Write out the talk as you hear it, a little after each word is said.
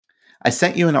I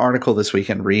sent you an article this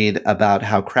weekend, Reed, about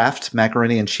how Kraft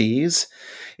Macaroni and Cheese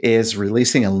is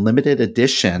releasing a limited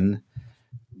edition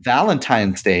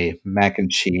Valentine's Day mac and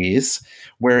cheese,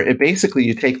 where it basically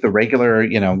you take the regular,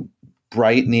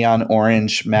 bright neon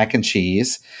orange mac and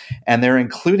cheese, and they're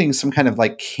including some kind of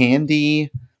like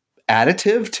candy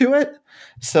additive to it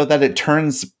so that it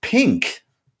turns pink.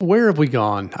 Where have we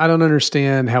gone? I don't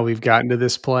understand how we've gotten to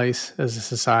this place as a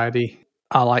society.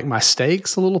 I like my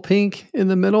steaks a little pink in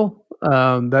the middle.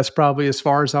 That's probably as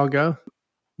far as I'll go.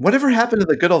 Whatever happened to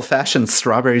the good old-fashioned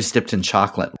strawberries dipped in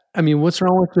chocolate? I mean, what's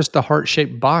wrong with just the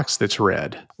heart-shaped box that's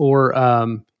red? Or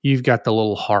you've got the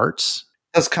little hearts.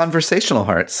 Those conversational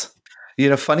hearts.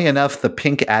 Funny enough, the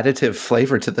pink additive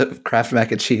flavor to the Kraft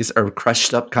mac and cheese are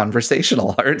crushed up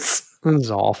conversational hearts. This is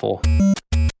awful.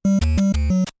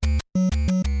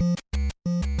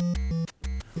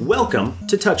 Welcome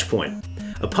to Touchpoint,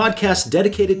 a podcast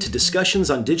dedicated to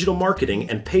discussions on digital marketing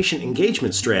and patient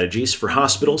engagement strategies for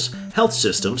hospitals, health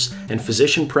systems, and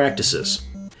physician practices.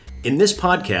 In this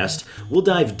podcast, we'll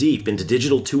dive deep into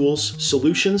digital tools,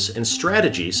 solutions, and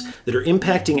strategies that are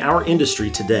impacting our industry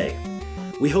today.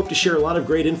 We hope to share a lot of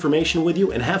great information with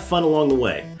you and have fun along the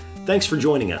way. Thanks for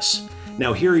joining us.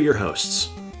 Now, here are your hosts.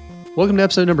 Welcome to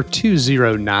episode number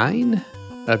 209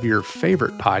 of your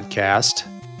favorite podcast,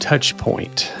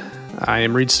 Touchpoint. I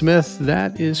am Reed Smith.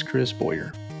 That is Chris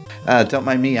Boyer. Don't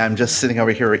mind me. I'm just sitting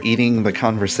over here eating the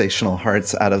conversational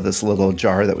hearts out of this little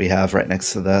jar that we have right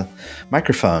next to the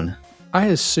microphone. I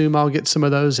assume I'll get some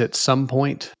of those at some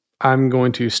point. I'm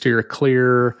going to steer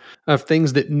clear of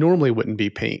things that normally wouldn't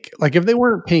be pink. Like if they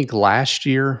weren't pink last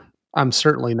year, I'm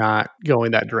certainly not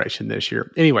going that direction this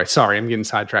year. Anyway, sorry, I'm getting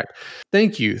sidetracked.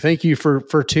 Thank you. Thank you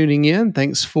for tuning in.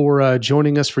 Thanks for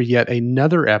joining us for yet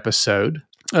another episode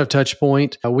of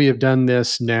Touchpoint. We have done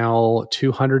this now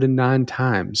 209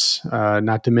 times,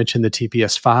 not to mention the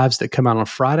TPS 5s that come out on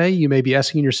Friday. You may be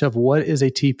asking yourself, what is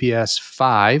a TPS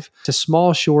 5? It's a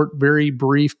small, short, very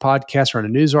brief podcast or a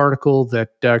news article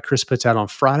that Chris puts out on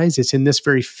Fridays. It's in this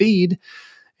very feed.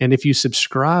 And if you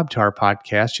subscribe to our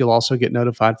podcast, you'll also get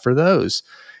notified for those.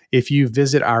 If you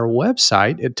visit our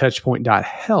website at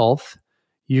touchpoint.health,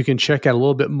 you can check out a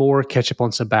little bit more, catch up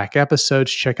on some back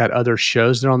episodes, check out other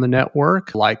shows that are on the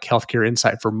network, like Healthcare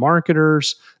Insight for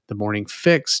Marketers, The Morning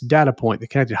Fix, Data Point, The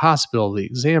Connected Hospital, The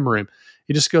Exam Room.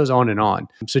 It just goes on and on.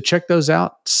 So check those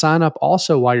out. Sign up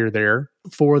also while you're there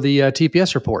for the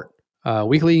TPS report.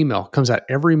 Weekly email comes out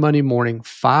every Monday morning,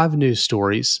 5 news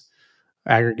stories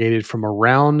aggregated from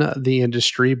around the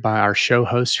industry by our show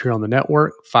hosts here on the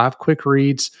network, 5 quick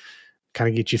reads, kind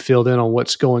of get you filled in on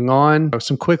what's going on.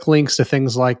 Some quick links to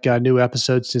things like new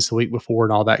episodes since the week before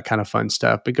and all that kind of fun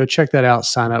stuff. But go check that out,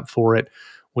 sign up for it.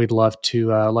 We'd love to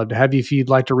have you. If you'd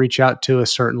like to reach out to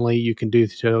us, certainly you can do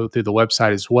so through the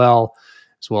website as well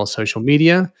as social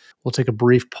media. We'll take a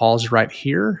brief pause right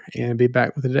here and be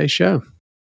back with today's show.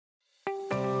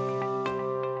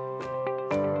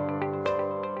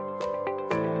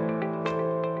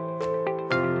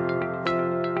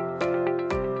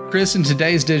 Chris, in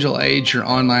today's digital age, your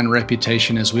online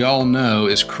reputation, as we all know,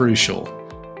 is crucial.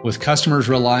 With customers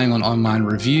relying on online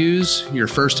reviews, your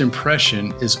first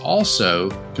impression is also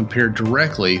compared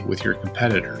directly with your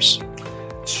competitors.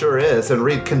 Sure is. And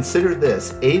Reed, consider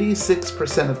this.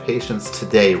 86% of patients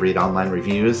today read online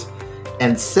reviews,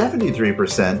 and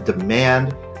 73%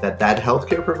 demand that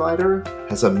healthcare provider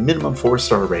has a minimum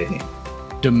 4-star rating.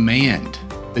 Demand.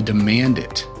 They demand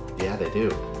it. Yeah, they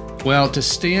do. Well, to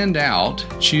stand out,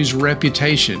 choose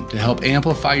reputation to help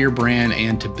amplify your brand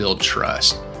and to build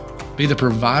trust. Be the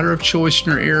provider of choice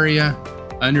in your area,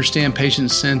 understand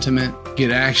patient sentiment, get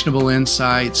actionable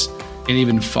insights, and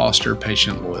even foster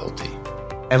patient loyalty.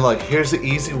 And look, here's the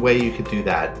easy way you could do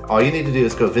that. All you need to do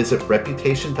is go visit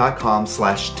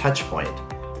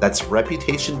reputation.com/touchpoint. That's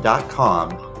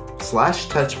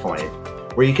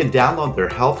reputation.com/touchpoint, where you can download their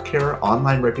healthcare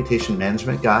online reputation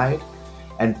management guide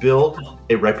and build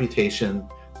a reputation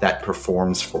that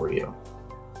performs for you.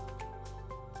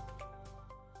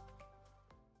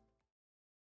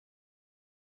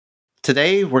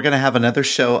 Today, we're going to have another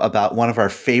show about one of our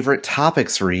favorite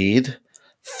topics, Reed,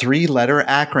 3-letter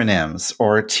acronyms,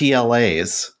 or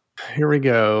TLAs. Here we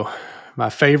go. My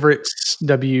favorites,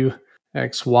 W,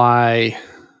 X, Y,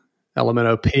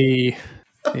 LMNOP.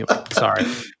 Anyway, sorry.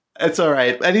 It's all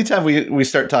right. Anytime we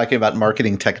start talking about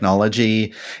marketing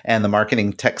technology and the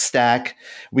marketing tech stack,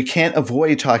 we can't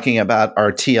avoid talking about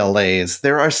our TLAs.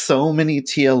 There are so many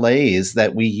TLAs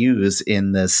that we use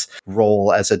in this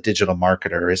role as a digital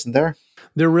marketer, isn't there?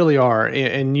 There really are.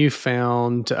 And you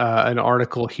found an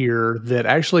article here that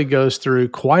actually goes through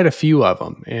quite a few of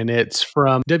them. And it's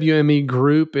from WME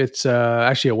Group. It's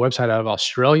actually a website out of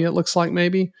Australia, it looks like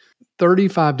maybe.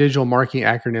 35 digital marketing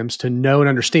acronyms to know and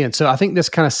understand. So I think this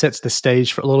kind of sets the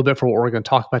stage for a little bit for what we're going to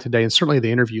talk about today, and certainly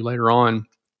the interview later on.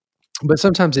 But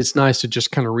sometimes it's nice to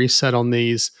just kind of reset on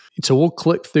these. So we'll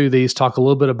click through these, talk a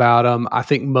little bit about them. I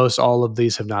think most all of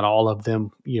these, if not all of them,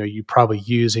 you probably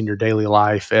use in your daily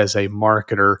life as a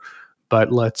marketer.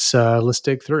 But let's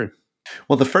dig through.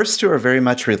 Well, the first two are very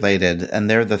much related, and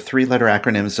they're the three-letter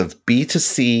acronyms of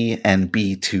B2C and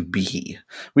B2B.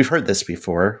 We've heard this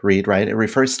before, Reed, right? It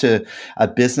refers to a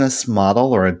business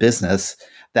model or a business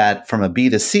that from a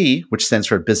B2C, which stands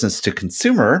for business to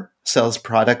consumer, sells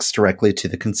products directly to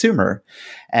the consumer.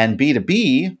 And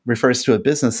B2B refers to a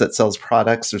business that sells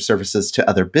products or services to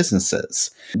other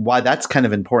businesses. Why that's kind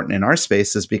of important in our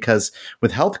space is because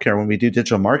with healthcare, when we do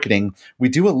digital marketing, we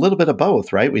do a little bit of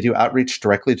both, right? We do outreach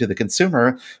directly to the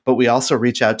consumer, but we also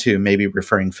reach out to maybe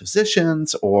referring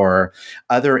physicians or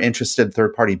other interested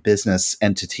third-party business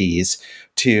entities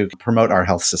to promote our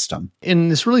health system. And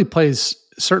this really plays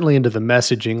certainly into the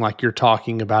messaging like you're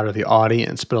talking about, or the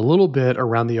audience, but a little bit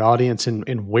around the audience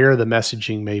and where the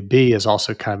messaging may be is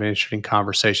also kind of an interesting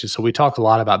conversation. So we talk a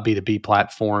lot about B2B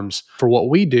platforms for what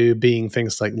we do, being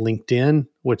things like LinkedIn,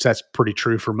 which that's pretty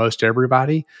true for most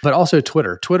everybody, but also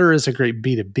Twitter. Twitter is a great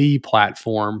B2B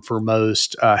platform for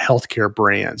most healthcare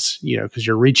brands, because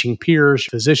you're reaching peers,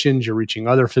 physicians, you're reaching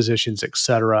other physicians, et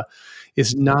cetera.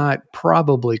 It's not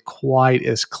probably quite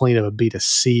as clean of a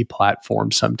B2C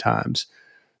platform sometimes.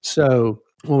 So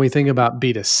when we think about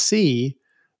B2C,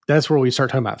 that's where we start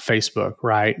talking about Facebook,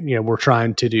 right? We're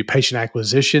trying to do patient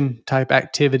acquisition type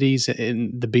activities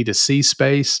in the B2C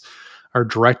space, or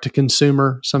direct to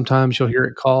consumer, sometimes you'll hear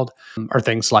it called, or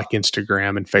things like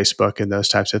Instagram and Facebook and those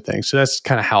types of things. So that's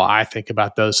kind of how I think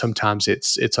about those. Sometimes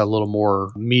it's a little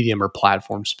more medium or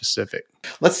platform specific.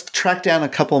 Let's track down a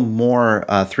couple more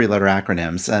three-letter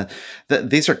acronyms.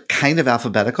 These are kind of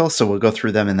alphabetical, so we'll go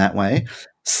through them in that way.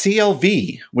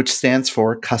 CLV, which stands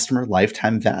for Customer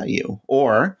Lifetime Value,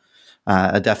 or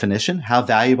a definition, how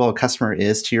valuable a customer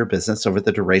is to your business over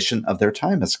the duration of their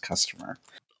time as a customer.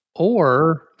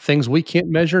 Or things we can't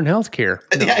measure in healthcare.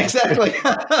 No. Yeah, exactly.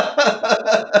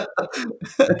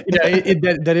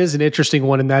 That is an interesting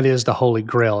one, and that is the holy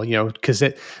grail, because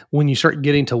when you start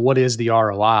getting to what is the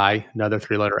ROI, another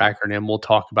three-letter acronym we'll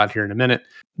talk about here in a minute,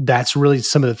 that's really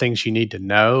some of the things you need to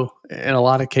know in a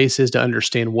lot of cases to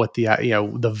understand what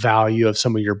the value of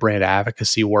some of your brand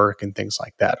advocacy work and things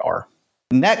like that are.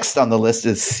 Next on the list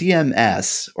is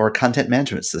CMS, or Content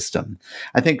Management System.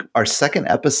 I think our second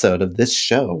episode of this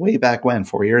show, way back when,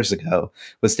 4 years ago,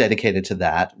 was dedicated to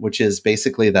that, which is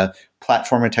basically the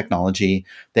platform or technology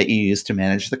that you use to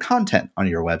manage the content on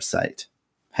your website,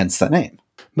 hence the name.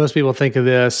 Most people think of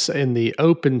this in the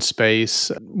open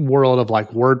space world of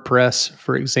like WordPress,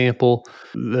 for example,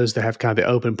 those that have kind of the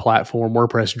open platform,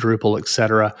 WordPress, Drupal, et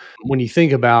cetera. When you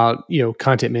think about,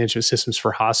 content management systems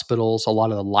for hospitals, a lot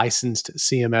of the licensed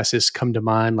CMSs come to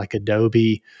mind, like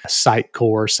Adobe,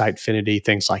 Sitecore, Sitefinity,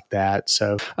 things like that.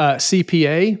 So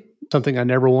CPA, something I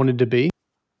never wanted to be.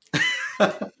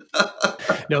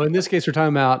 No, in this case, we're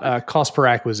talking about cost per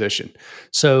acquisition.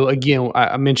 So again,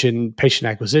 I mentioned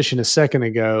patient acquisition a second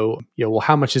ago. Well,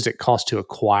 how much does it cost to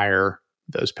acquire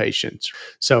those patients?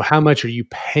 So how much are you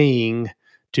paying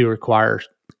to acquire?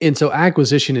 And so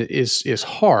acquisition is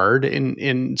hard,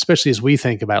 and especially as we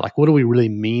think about it, like, what do we really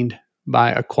mean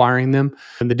by acquiring them?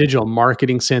 In the digital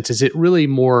marketing sense, is it really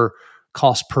more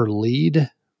cost per lead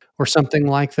or something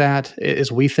like that? As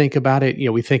we think about it,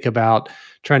 we think about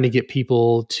trying to get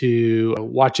people to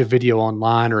watch a video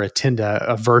online or attend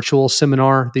a virtual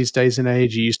seminar these days and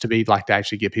age. It used to be like to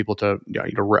actually get people to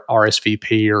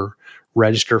RSVP or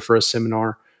register for a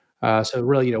seminar. So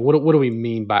really, what do we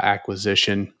mean by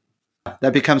acquisition?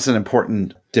 That becomes an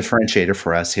important differentiator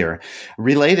for us here.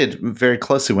 Related very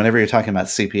closely, whenever you're talking about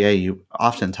CPA, you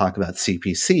often talk about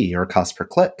CPC, or cost per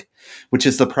click, which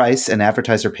is the price an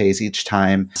advertiser pays each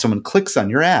time someone clicks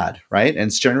on your ad, right? And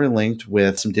it's generally linked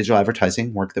with some digital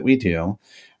advertising work that we do.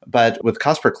 But with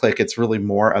cost per click, it's really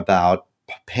more about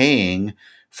paying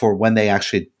for when they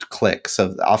actually click.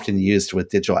 So often used with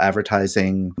digital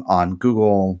advertising on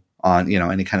Google, on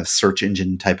any kind of search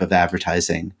engine type of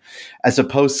advertising, as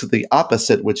opposed to the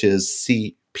opposite, which is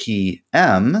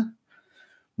CPM,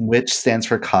 which stands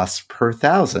for cost per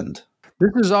thousand.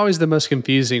 This is always the most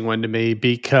confusing one to me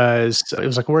because it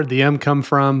was like, where'd the M come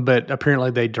from? But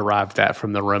apparently they derived that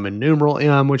from the Roman numeral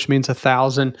M, which means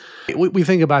 1,000. We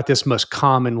think about this most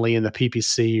commonly in the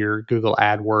PPC or Google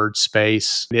AdWords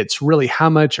space. It's really how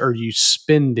much are you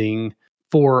spending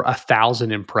for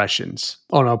 1,000 impressions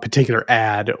on a particular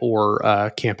ad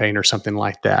or campaign or something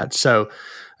like that. So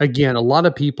again, a lot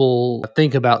of people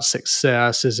think about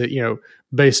success as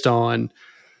based on,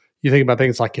 you think about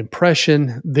things like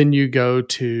impression, then you go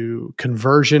to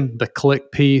conversion, the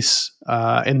click piece,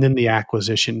 and then the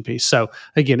acquisition piece. So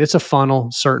again, it's a funnel,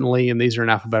 certainly, and these are in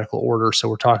alphabetical order. So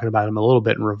we're talking about them a little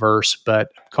bit in reverse, but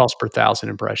cost per 1,000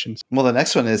 impressions. Well, the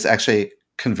next one is actually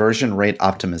conversion rate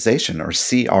optimization, or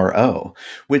CRO,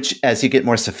 which as you get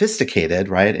more sophisticated,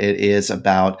 right, it is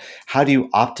about how do you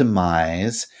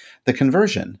optimize the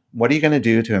conversion? What are you going to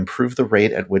do to improve the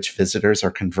rate at which visitors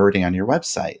are converting on your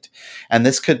website? And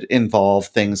this could involve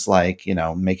things like,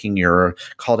 making your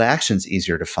call to actions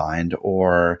easier to find,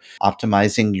 or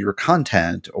optimizing your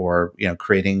content, or,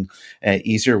 creating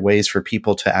easier ways for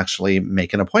people to actually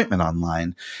make an appointment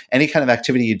online. Any kind of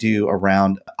activity you do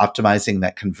around optimizing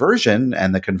that conversion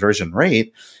and the conversion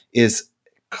rate is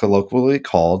colloquially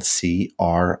called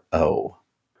CRO.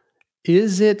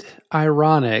 Is it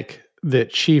ironic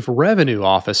that Chief Revenue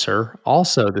Officer,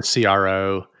 also the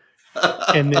CRO,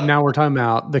 and then now we're talking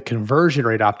about the conversion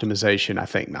rate optimization? I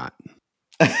think not.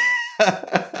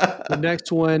 The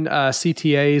next one,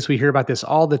 CTAs, we hear about this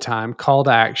all the time, call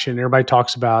to action. Everybody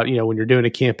talks about, when you're doing a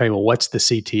campaign, well, what's the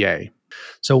CTA?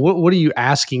 So what are you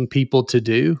asking people to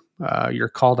do? Your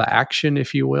call to action,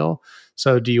 if you will.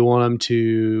 So do you want them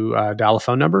to dial a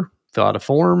phone number, fill out a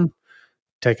form,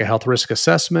 take a health risk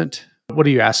assessment? What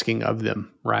are you asking of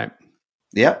them, right?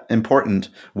 Yep, important.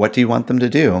 What do you want them to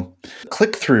do?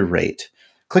 Click-through rate.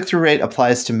 Click-through rate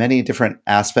applies to many different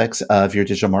aspects of your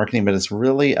digital marketing, but it's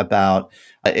really about,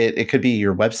 it could be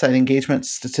your website engagement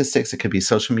statistics, it could be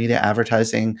social media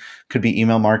advertising, could be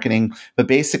email marketing, but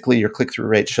basically your click-through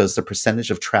rate shows the percentage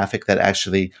of traffic that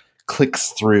actually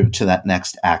clicks through to that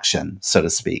next action, so to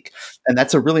speak. And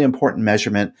that's a really important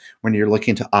measurement when you're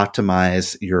looking to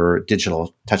optimize your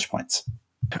digital touchpoints.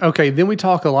 Okay, then we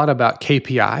talk a lot about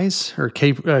KPIs or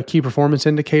key performance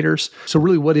indicators. So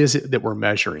really, what is it that we're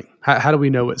measuring? How do we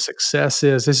know what success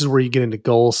is? This is where you get into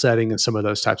goal setting and some of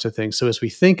those types of things. So as we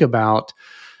think about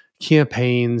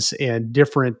campaigns and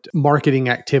different marketing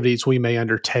activities we may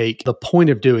undertake, the point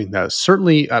of doing those,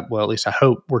 certainly, well, at least I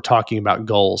hope we're talking about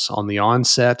goals on the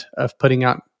onset of putting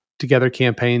out together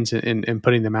campaigns and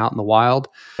putting them out in the wild.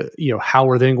 How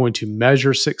we're then going to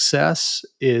measure success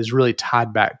is really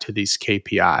tied back to these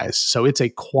KPIs. So it's a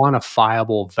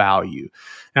quantifiable value.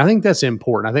 And I think that's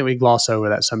important. I think we gloss over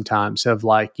that sometimes of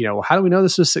like, how do we know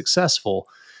this is successful?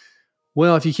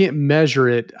 Well, if you can't measure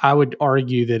it, I would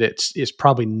argue that it's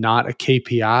probably not a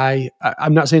KPI.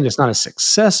 I'm not saying it's not a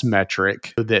success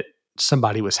metric that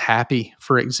somebody was happy,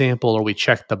 for example, or we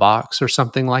checked the box or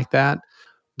something like that.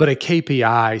 But a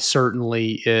KPI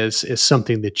certainly is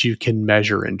something that you can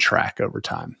measure and track over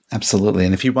time. Absolutely.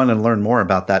 And if you want to learn more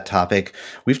about that topic,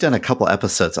 we've done a couple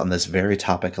episodes on this very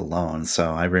topic alone.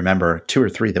 So I remember 2 or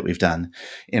 3 that we've done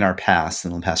in the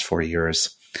past 4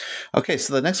 years. Okay,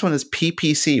 so the next one is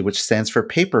PPC, which stands for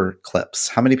paper clips.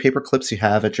 How many paper clips you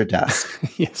have at your desk?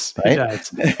 Yes, right? It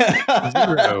does.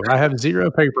 0. I have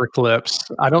 0 paper clips.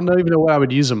 I don't even know what I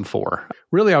would use them for.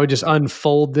 Really, I would just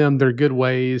unfold them. They're good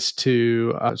ways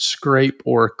to scrape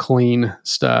or clean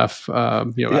stuff, out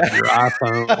of your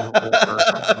iPhone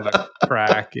or a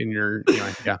crack in your,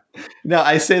 yeah. No,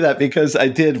 I say that because I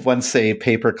did once say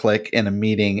pay-per-click in a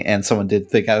meeting and someone did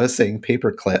think I was saying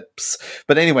paper clips.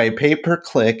 But anyway,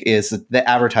 pay-per-click is the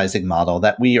advertising model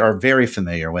that we are very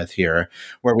familiar with here,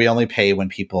 where we only pay when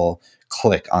people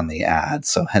click on the ad.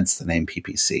 So hence the name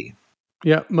PPC.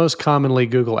 Yeah, most commonly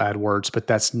Google AdWords, but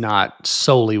that's not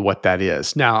solely what that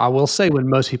is. Now, I will say when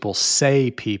most people say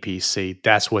PPC,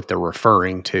 that's what they're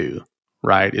referring to,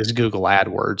 right? Is Google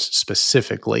AdWords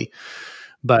specifically.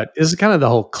 But it's kind of the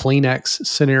whole Kleenex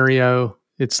scenario.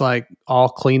 It's like all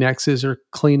Kleenexes are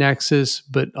Kleenexes,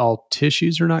 but all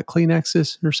tissues are not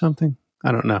Kleenexes or something.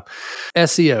 I don't know.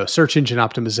 SEO, search engine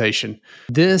optimization.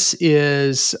 This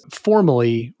is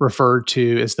formally referred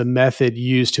to as the method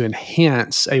used to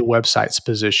enhance a website's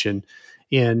position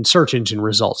in search engine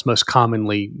results, most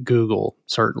commonly Google,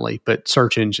 certainly, but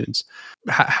search engines.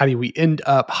 How do we end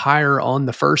up higher on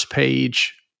the first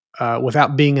page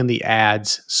without being in the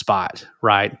ads spot,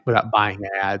 right? Without buying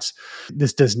ads.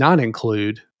 This does not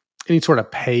include any sort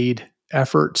of paid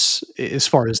efforts as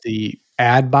far as the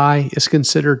ad buy is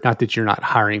considered. Not that you're not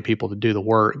hiring people to do the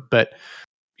work, but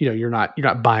you're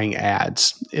not buying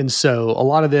ads. And so a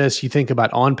lot of this, you think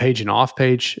about on-page and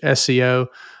off-page SEO.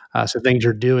 So things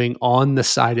you're doing on the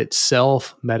site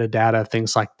itself, metadata,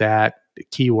 things like that,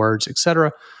 keywords,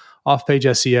 etc. Off-page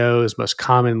SEO is most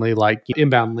commonly like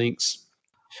inbound links.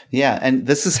 Yeah, and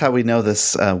this is how we know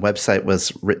this website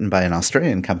was written by an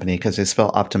Australian company, because they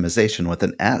spell optimization with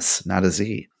an S, not a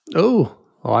Z. Oh,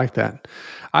 I like that.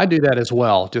 I do that as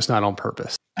well, just not on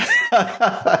purpose.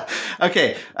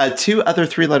 Okay, two other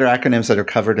three-letter acronyms that are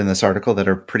covered in this article that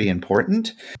are pretty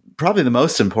important. Probably the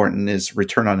most important is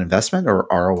return on investment, or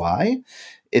ROI.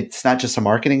 It's not just a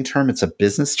marketing term, it's a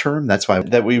business term. That's why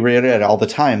that we reiterate all the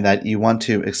time that you want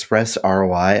to express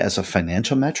ROI as a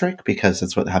financial metric, because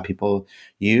it's how people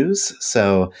use.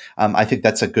 So I think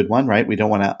that's a good one, right? We don't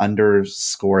want to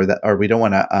underscore that, or we don't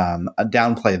want to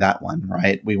downplay that one,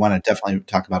 right? We want to definitely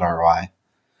talk about ROI.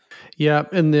 Yeah.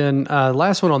 And then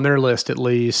last one on their list, at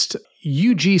least,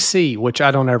 UGC, which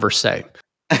I don't ever say.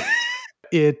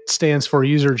 It stands for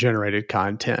user generated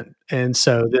content. And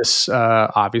so this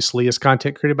obviously is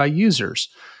content created by users.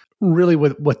 Really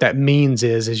what that means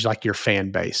is like your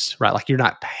fan base, right? Like you're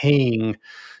not paying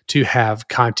to have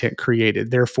content created.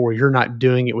 Therefore, you're not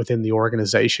doing it within the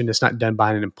organization. It's not done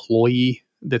by an employee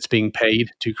that's being paid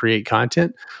to create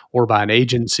content, or by an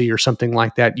agency or something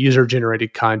like that. User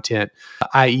generated content,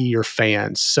 i.e. your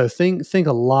fans. So think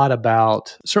a lot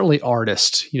about certainly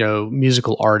artists,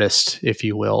 musical artists, if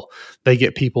you will. They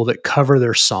get people that cover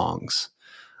their songs,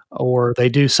 or they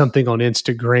do something on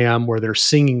Instagram where they're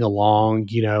singing along,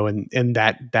 and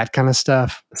that kind of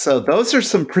stuff. So those are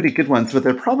some pretty good ones, but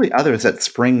there are probably others that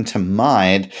spring to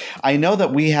mind. I know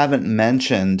that we haven't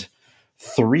mentioned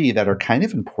three that are kind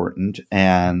of important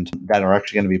and that are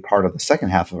actually going to be part of the second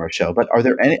half of our show. But are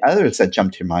there any others that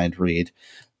jump to your mind, Reed?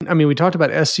 I mean, we talked about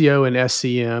SEO and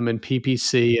SEM and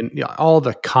PPC and all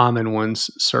the common ones,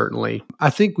 certainly.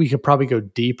 I think we could probably go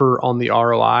deeper on the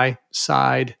ROI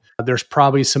side. There's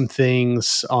probably some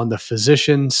things on the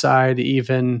physician side,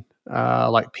 even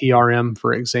like PRM,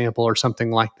 for example, or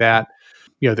something like that,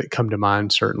 that come to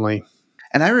mind, certainly.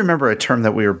 And I remember a term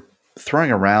that we were throwing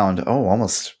around,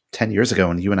 almost 10 years ago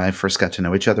when you and I first got to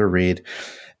know each other, Reed.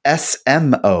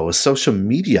 SMO, social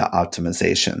media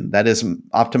optimization. That is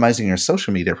optimizing your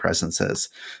social media presences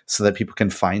so that people can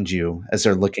find you as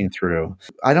they're looking through.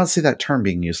 I don't see that term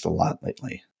being used a lot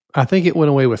lately. I think it went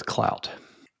away with clout.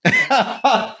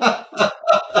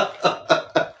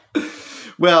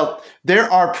 Well,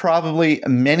 there are probably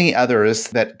many others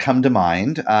that come to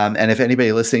mind. And if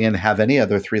anybody listening in have any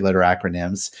other three-letter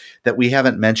acronyms that we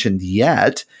haven't mentioned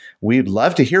yet, we'd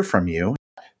love to hear from you.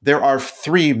 There are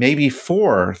three, maybe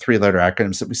four three-letter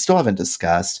acronyms that we still haven't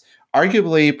discussed.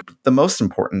 Arguably the most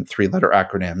important three-letter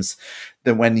acronyms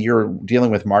that when you're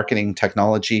dealing with marketing,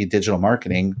 technology, digital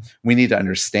marketing, we need to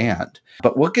understand.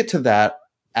 But we'll get to that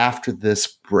after this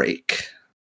break.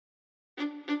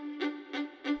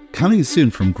 Coming soon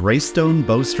from Greystone,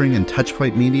 Bowstring, and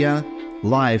Touchpoint Media,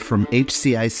 live from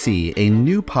HCIC, a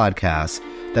new podcast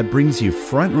that brings you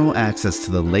front row access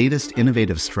to the latest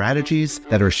innovative strategies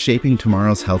that are shaping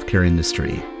tomorrow's healthcare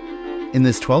industry. In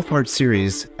this 12-part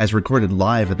series, as recorded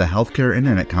live at the Healthcare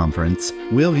Internet Conference,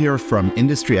 we'll hear from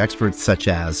industry experts such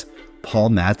as Paul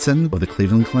Mattson of the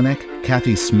Cleveland Clinic,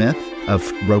 Kathy Smith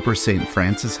of Roper St.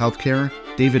 Francis Healthcare,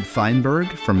 David Feinberg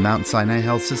from Mount Sinai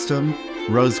Health System,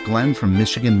 Rose Glenn from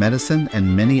Michigan Medicine,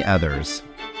 and many others.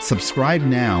 Subscribe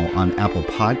now on Apple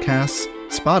Podcasts,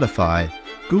 Spotify,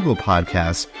 Google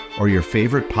Podcasts, or your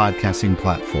favorite podcasting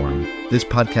platform. This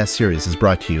podcast series is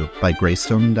brought to you by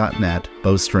Greystone.net,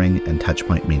 Bowstring, and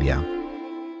Touchpoint Media.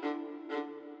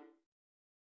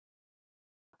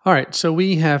 All right, so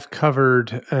we have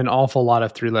covered an awful lot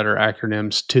of three-letter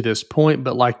acronyms to this point,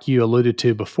 but like you alluded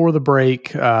to before the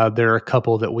break, there are a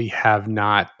couple that we have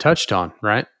not touched on,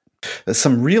 right? There's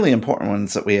some really important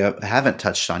ones that we haven't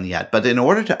touched on yet, but in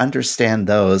order to understand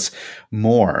those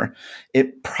more,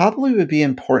 it probably would be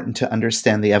important to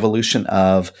understand the evolution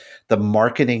of the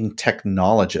marketing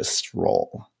technologist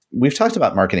role. We've talked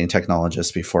about marketing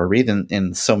technologists before, Reed,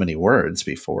 in so many words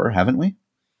before, haven't we?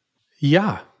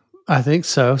 Yeah, I think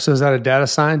so. So is that a data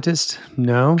scientist?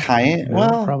 No.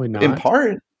 Well, probably not. In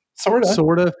part.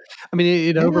 Sort of. I mean,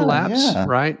 it overlaps,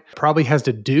 right? Probably has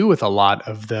to do with a lot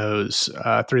of those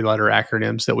three-letter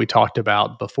acronyms that we talked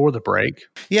about before the break.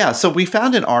 Yeah. So we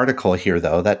found an article here,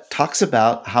 though, that talks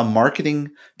about how marketing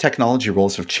technology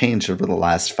roles have changed over the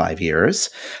last 5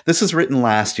 years. This was written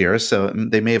last year, so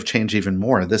they may have changed even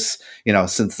more.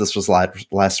 Since this was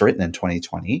last written in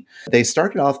 2020, they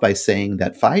started off by saying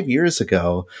that 5 years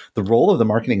ago, the role of the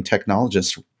marketing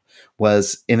technologist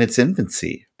was in its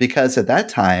infancy, because at that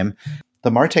time, the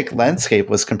Martech landscape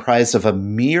was comprised of a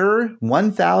mere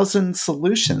 1,000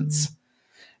 solutions.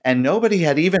 And nobody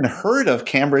had even heard of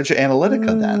Cambridge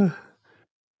Analytica then.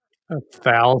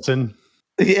 1,000.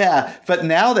 Yeah, but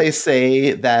now they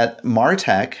say that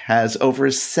Martech has over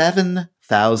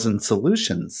 7,000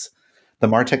 solutions. The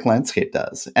Martech landscape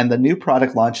does. And the new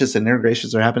product launches and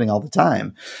integrations are happening all the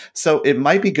time. So it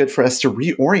might be good for us to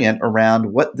reorient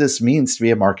around what this means to be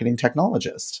a marketing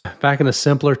technologist. Back in a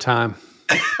simpler time.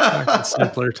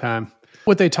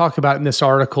 What they talk about in this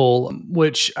article,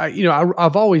 which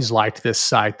I've always liked this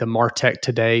site, the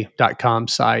martechtoday.com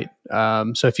site.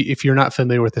 So if you're not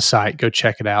familiar with the site, go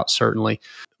check it out, certainly.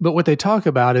 But what they talk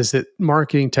about is that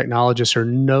marketing technologists are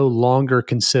no longer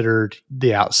considered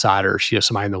the outsiders,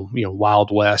 somebody in the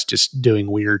Wild West just doing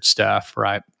weird stuff,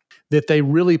 right? That they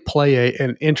really play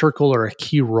an integral or a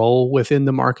key role within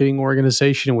the marketing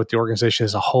organization and with the organization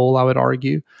as a whole, I would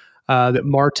argue. That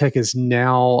Martech is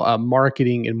now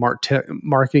marketing and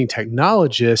marketing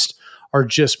technologists are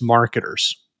just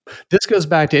marketers. This goes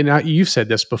back to, and you've said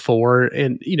this before,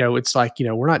 and it's like,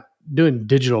 we're not doing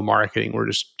digital marketing, we're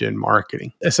just doing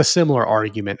marketing. It's a similar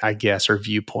argument, I guess, or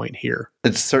viewpoint here.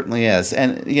 It certainly is.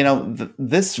 And,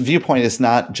 this viewpoint is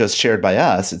not just shared by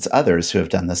us, it's others who have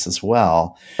done this as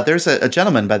well. There's a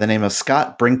gentleman by the name of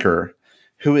Scott Brinker,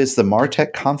 who is the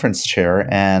Martech conference chair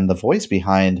and the voice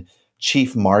behind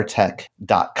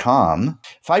chiefmartech.com.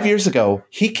 5 years ago,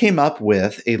 he came up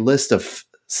with a list of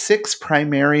 6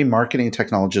 primary marketing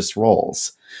technologist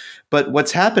roles. But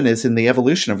what's happened is in the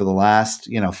evolution over the last,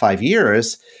 5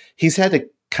 years, he's had to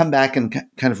come back and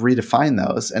kind of redefine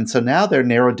those. And so now they're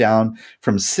narrowed down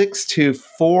from 6 to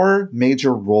 4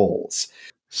 major roles.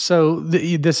 So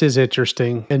this is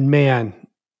interesting. And man,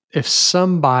 if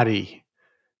somebody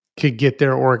could get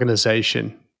their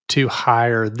organization to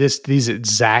hire these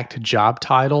exact job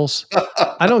titles,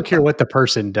 I don't care what the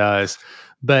person does,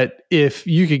 but if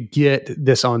you could get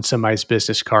this on somebody's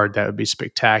business card, that would be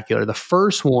spectacular. The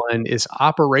first one is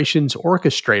operations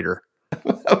orchestrator.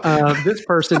 This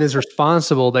person is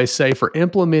responsible, they say, for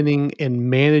implementing and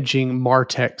managing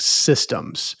Martech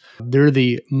systems. They're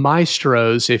the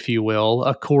maestros, if you will,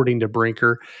 according to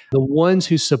Brinker, the ones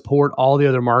who support all the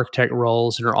other Martech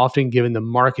roles and are often given the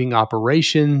marketing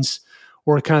operations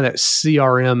or kind of that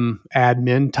CRM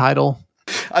admin title.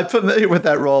 I'm familiar with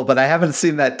that role, but I haven't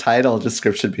seen that title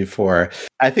description before.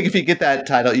 I think if you get that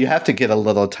title, you have to get a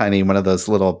little tiny one of those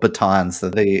little batons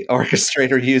that the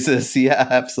orchestrator uses. Yeah,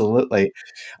 absolutely.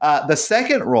 The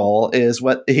second role is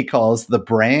what he calls the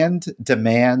brand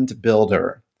demand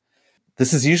builder.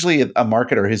 This is usually a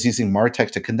marketer who's using Martech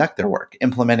to conduct their work,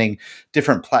 implementing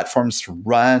different platforms to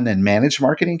run and manage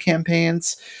marketing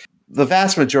campaigns. The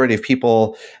vast majority of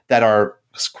people that are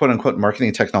quote unquote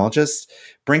marketing technologists,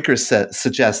 Brinker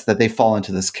suggests that they fall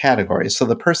into this category. So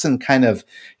the person kind of,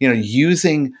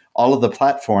 using all of the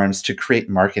platforms to create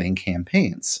marketing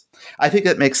campaigns. I think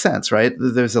that makes sense, right?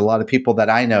 There's a lot of people that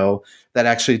I know that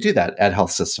actually do that at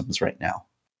health systems right now.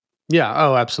 Yeah.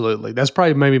 Oh, absolutely. That's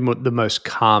probably maybe the most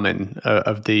common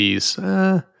of these.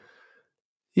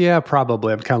 Yeah,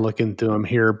 probably. I'm kind of looking through them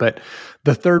here. But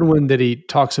the third one that he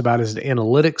talks about is the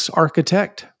analytics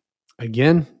architect.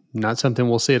 Again, not something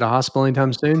we'll see at a hospital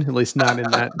anytime soon, at least not in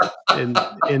that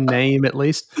in name, at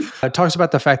least. It talks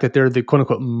about the fact that they're the quote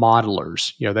unquote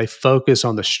modelers. They focus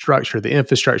on the structure, the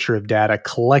infrastructure of data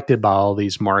collected by all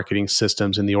these marketing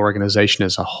systems in the organization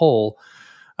as a whole.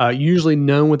 Usually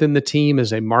known within the team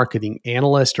as a marketing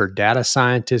analyst or data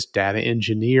scientist, data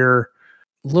engineer.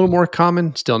 A little more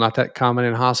common, still not that common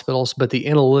in hospitals, but the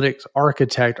analytics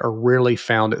architect are rarely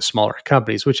found at smaller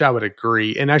companies, which I would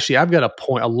agree. And actually, I've got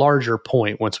a larger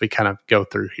point once we kind of go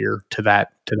through here to that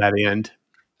end.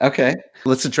 Okay,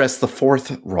 let's address the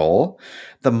fourth role,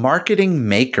 the marketing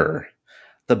maker,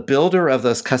 the builder of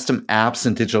those custom apps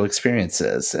and digital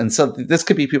experiences. And so this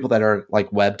could be people that are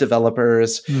like web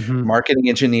developers, marketing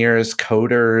engineers,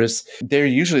 coders. They're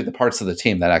usually the parts of the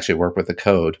team that actually work with the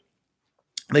code.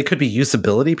 They could be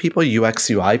usability people, UX,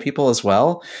 UI people as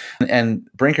well. And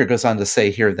Brinker goes on to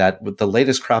say here that with the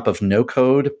latest crop of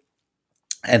no-code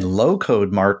and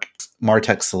low-code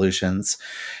Martech solutions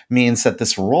means that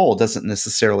this role doesn't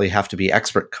necessarily have to be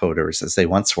expert coders as they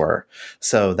once were.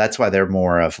 So that's why they're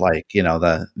more of like,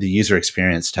 the user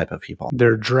experience type of people.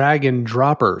 They're drag and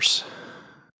droppers,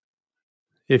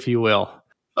 if you will.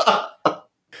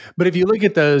 But if you look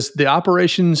at those, the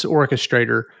operations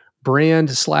orchestrator,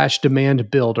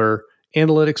 brand/demand builder,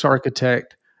 analytics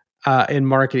architect, and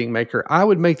marketing maker, I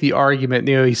would make the argument,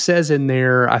 he says in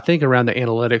there, I think around the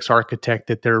analytics architect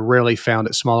that they're rarely found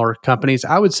at smaller companies.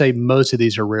 I would say most of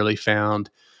these are rarely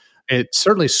found at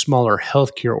certainly smaller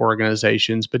healthcare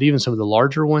organizations, but even some of the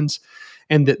larger ones.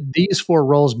 and that these four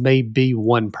roles may be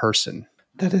one person.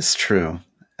 That is true.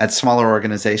 At smaller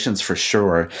organizations, for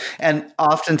sure. And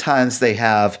oftentimes they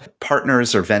have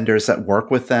partners or vendors that work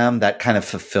with them that kind of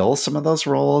fulfill some of those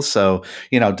roles. So,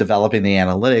 developing the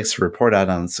analytics to report out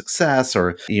on success,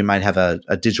 or you might have a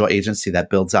digital agency that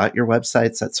builds out your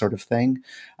websites, that sort of thing.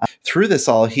 Through this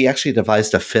all, he actually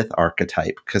devised a fifth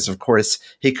archetype because, of course,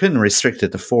 he couldn't restrict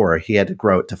it to four. He had to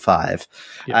grow it to five.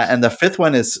 Yes. And the fifth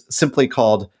one is simply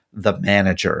called the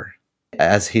manager.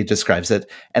 As he describes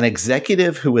it, an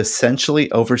executive who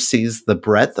essentially oversees the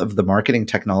breadth of the marketing,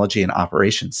 technology, and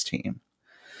operations team.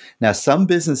 Now, some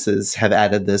businesses have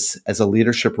added this as a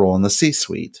leadership role in the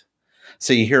C-suite.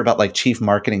 So you hear about like chief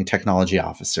marketing technology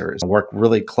officers work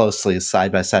really closely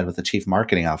side by side with the chief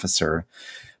marketing officer.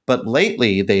 But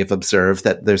lately, they've observed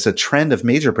that there's a trend of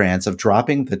major brands of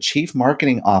dropping the chief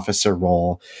marketing officer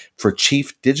role for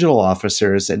chief digital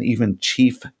officers and even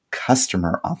chief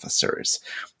customer officers.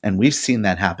 And we've seen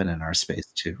that happen in our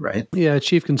space too, right? Yeah,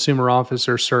 chief consumer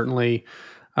officer, certainly.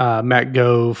 Matt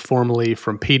Gove, formerly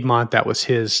from Piedmont, that was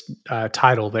his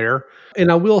title there.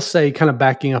 And I will say, kind of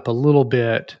backing up a little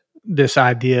bit, this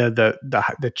idea that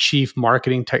the chief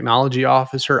marketing technology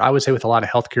officer, I would say with a lot of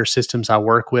healthcare systems I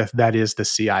work with, that is the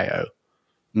CIO.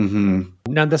 Mm-hmm.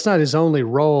 Now, that's not his only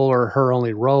role or her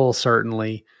only role,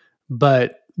 certainly,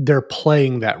 but they're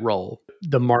playing that role.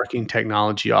 The marketing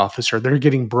technology officer, they're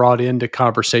getting brought into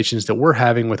conversations that we're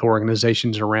having with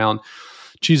organizations around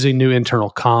choosing new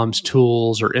internal comms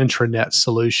tools or intranet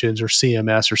solutions or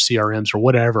CMS or CRMs or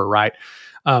whatever, right?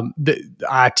 The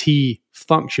IT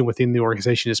function within the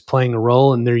organization is playing a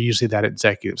role, and they're usually that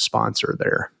executive sponsor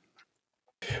there.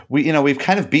 We've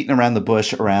kind of beaten around the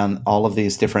bush around all of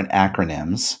these different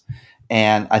acronyms.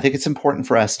 And I think it's important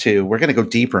for us we're going to go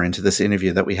deeper into this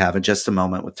interview that we have in just a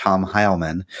moment with Tom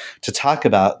Heilman to talk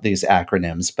about these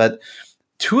acronyms. But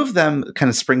two of them kind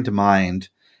of spring to mind.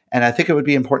 And I think it would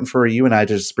be important for you and I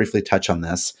to just briefly touch on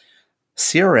this.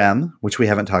 CRM, which we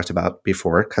haven't talked about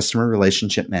before, Customer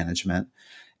Relationship Management,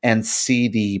 and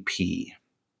CDP.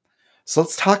 So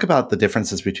let's talk about the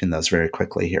differences between those very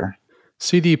quickly here.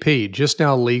 CDP, just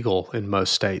now legal in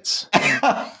most states.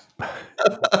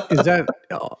 Is that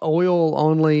oil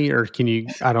only, or can you?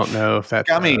 I don't know if that's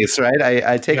gummies, right?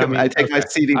 I take gummy? I take my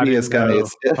CDB as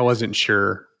gummies. I wasn't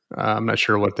sure. I'm not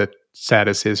sure what the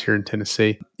status is here in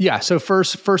Tennessee. Yeah. So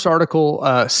first article,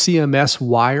 CMS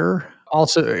Wire,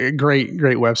 also a great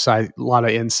website. A lot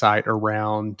of insight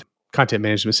around content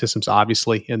management systems,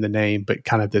 obviously in the name, but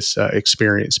kind of this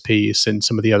experience piece and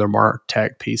some of the other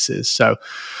Martech pieces. So,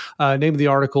 name of the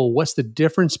article: what's the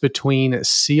difference between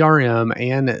CRM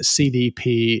and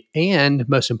CDP, and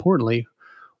most importantly,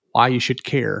 why you should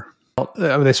care?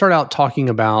 They start out talking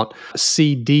about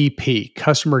CDP,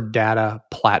 customer data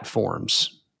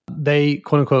platforms. They,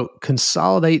 quote unquote,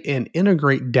 consolidate and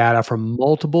integrate data from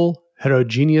multiple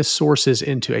heterogeneous sources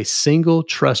into a single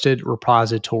trusted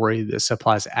repository that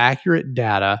supplies accurate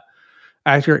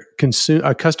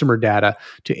customer data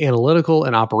to analytical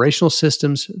and operational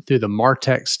systems through the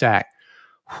Martech stack.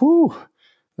 Whew,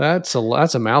 that's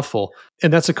a mouthful.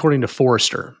 And that's according to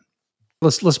Forrester.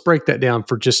 Let's break that down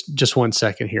for just 1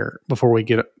 second here before we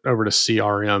get over to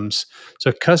CRMs.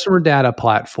 So customer data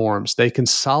platforms, they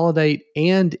consolidate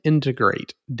and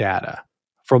integrate data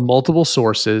from multiple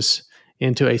sources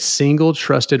into a single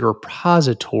trusted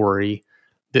repository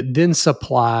that then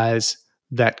supplies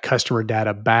that customer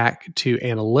data back to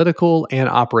analytical and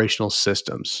operational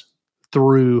systems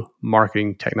through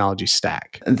marketing technology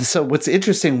stack. And so what's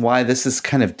interesting why this is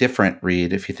kind of different,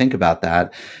 Reed, if you think about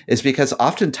that, is because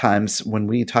oftentimes when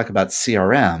we talk about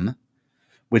CRM,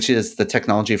 which is the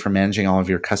technology for managing all of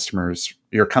your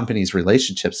company's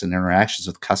relationships and interactions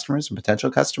with customers and potential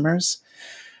customers,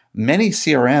 many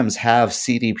CRMs have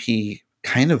CDP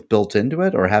kind of built into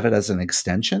it or have it as an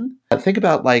extension. Think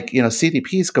about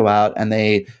CDPs go out and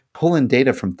they pull in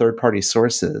data from third-party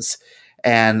sources.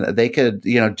 And they could,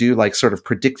 do like sort of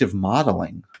predictive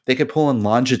modeling. They could pull in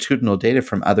longitudinal data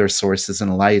from other sources and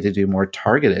allow you to do more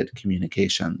targeted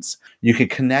communications. You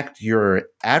could connect your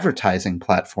advertising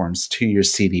platforms to your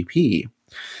CDP.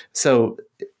 So,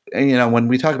 when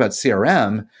we talk about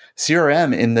CRM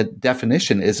in the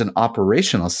definition is an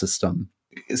operational system.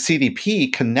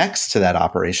 CDP connects to that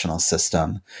operational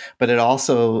system, but it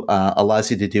also allows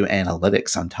you to do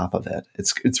analytics on top of it.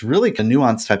 It's really a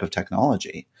nuanced type of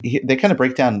technology. They kind of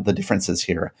break down the differences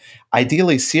here.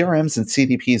 Ideally, CRMs and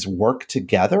CDPs work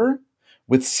together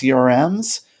with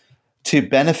CRMs to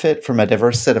benefit from a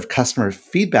diverse set of customer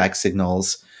feedback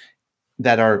signals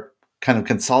that are kind of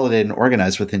consolidated and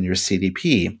organized within your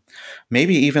CDP.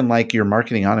 Maybe even like your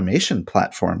marketing automation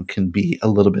platform can be a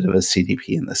little bit of a CDP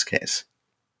in this case.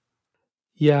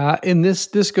 Yeah, and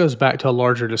this goes back to a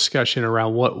larger discussion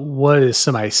around what is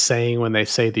somebody saying when they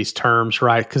say these terms,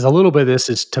 right? Because a little bit of this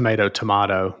is tomato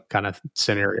tomato kind of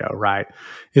scenario, right?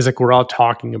 Is like we're all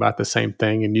talking about the same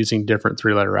thing and using different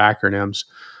three-letter acronyms.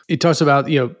 It talks about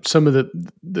some of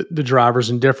the drivers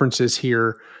and differences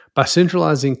here by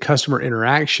centralizing customer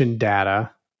interaction data.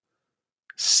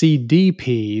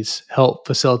 CDPs help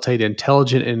facilitate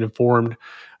intelligent and informed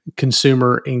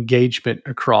consumer engagement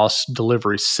across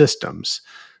delivery systems.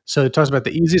 So it talks about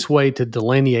the easiest way to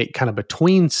delineate kind of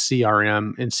between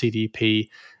CRM and CDP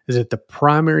is that the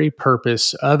primary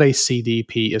purpose of a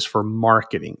CDP is for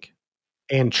marketing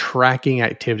and tracking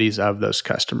activities of those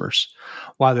customers,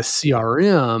 while the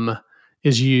CRM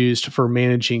is used for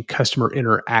managing customer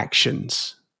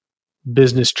interactions,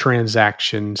 business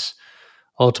transactions,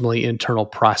 ultimately internal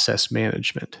process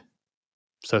management.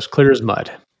 So it's clear as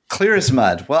mud. Clear as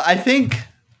mud. Well, I think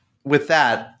with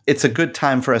that, it's a good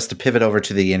time for us to pivot over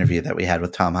to the interview that we had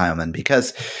with Tom Heilman,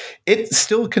 because it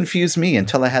still confused me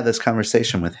until I had this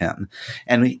conversation with him.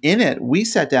 And in it, we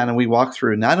sat down and we walked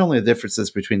through not only the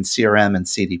differences between CRM and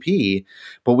CDP,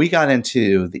 but we got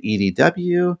into the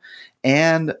EDW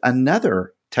and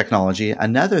another technology,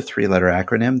 another three-letter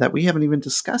acronym that we haven't even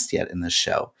discussed yet in this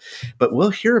show. But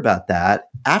we'll hear about that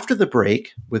after the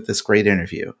break with this great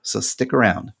interview. So stick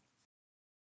around.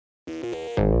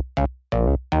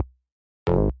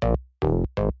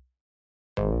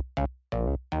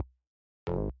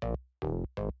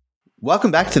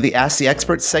 Welcome back to the Ask the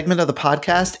Expert segment of the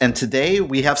podcast. And today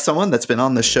we have someone that's been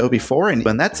on the show before,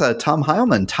 and that's Tom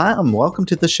Heilman. Tom, welcome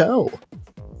to the show.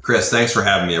 Chris, thanks for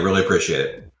having me. I really appreciate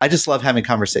it. I just love having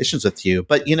conversations with you.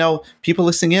 But, people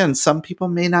listening in, some people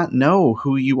may not know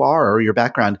who you are or your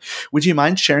background. Would you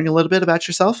mind sharing a little bit about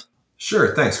yourself?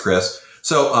 Sure. Thanks, Chris.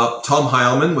 So Tom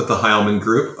Heilman with the Heilman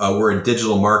Group. We're a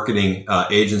digital marketing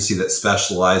agency that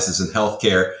specializes in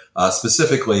healthcare,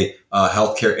 specifically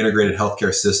integrated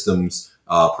healthcare systems,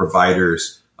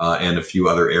 providers, and a few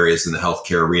other areas in the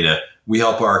healthcare arena. We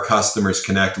help our customers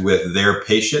connect with their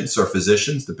patients or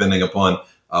physicians, depending upon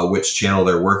which channel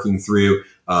they're working through,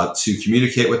 to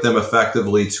communicate with them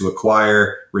effectively, to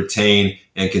acquire, retain,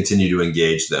 and continue to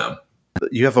engage them.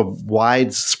 You have a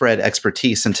widespread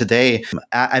expertise, and today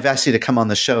I've asked you to come on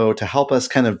the show to help us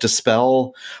kind of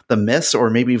dispel the myths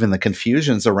or maybe even the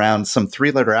confusions around some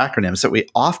three-letter acronyms that we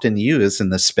often use in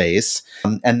this space,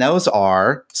 and those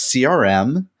are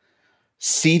CRM,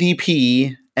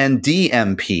 CDP, and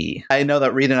DMP. I know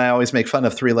that Reed and I always make fun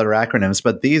of three-letter acronyms,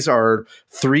 but these are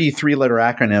three-letter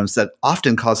acronyms that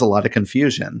often cause a lot of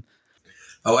confusion.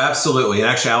 Oh, absolutely. And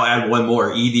actually, I'll add one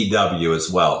more, EDW as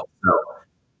well. So,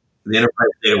 the Enterprise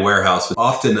Data Warehouse is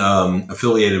often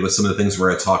affiliated with some of the things we're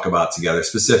going to talk about together,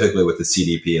 specifically with the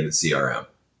CDP and the CRM.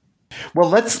 Well,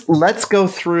 let's go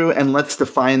through and let's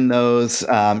define those,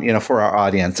 for our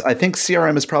audience. I think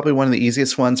CRM is probably one of the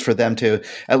easiest ones for them to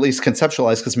at least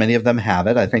conceptualize, because many of them have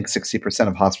it. I think 60%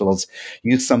 of hospitals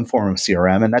use some form of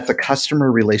CRM, and that's a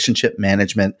customer relationship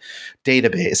management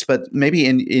database. But maybe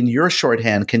in your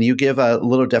shorthand, can you give a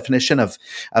little definition of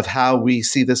how we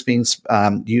see this being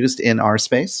used in our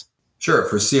space? Sure.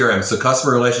 For CRM, so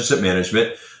customer relationship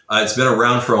management, it's been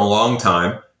around for a long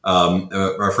time.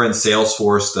 Our friends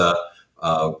Salesforce,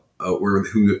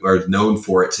 who are known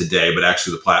for it today, but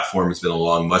actually the platform has been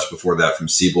along much before that from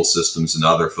Siebel Systems and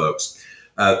other folks.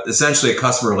 Essentially,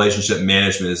 customer relationship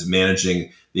management is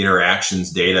managing the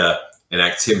interactions, data, and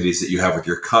activities that you have with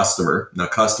your customer. Now,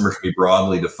 customer can be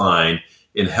broadly defined.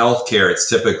 In healthcare, it's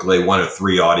typically one of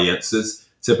three audiences,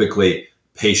 typically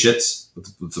patients.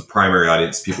 It's a primary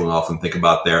audience people often think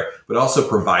about there, but also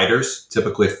providers,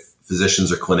 typically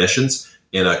physicians or clinicians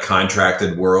in a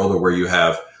contracted world, or where you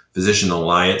have physician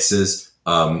alliances.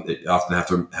 Often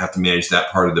have to manage that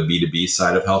part of the B2B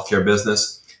side of healthcare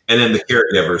business. And then the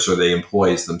caregivers or the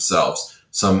employees themselves.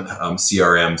 Some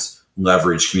CRMs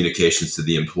leverage communications to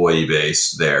the employee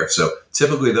base there. So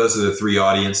typically those are the three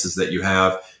audiences that you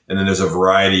have. And then there's a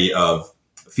variety of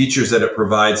features that it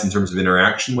provides in terms of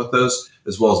interaction with those,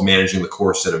 as well as managing the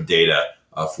core set of data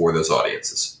for those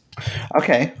audiences.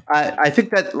 Okay. I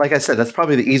think that, like I said, that's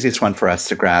probably the easiest one for us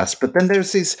to grasp. But then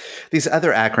there's these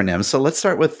other acronyms. So let's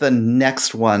start with the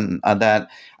next one that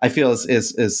I feel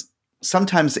is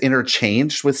sometimes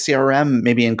interchanged with CRM,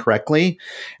 maybe incorrectly.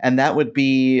 And that would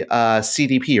be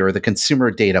CDP, or the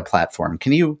Consumer Data Platform.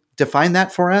 Can you define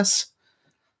that for us?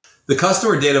 The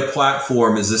Customer Data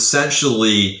Platform is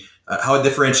essentially how it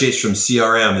differentiates from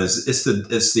CRM is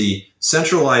it's the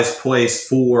centralized place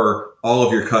for all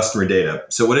of your customer data.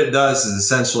 So what it does is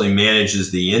essentially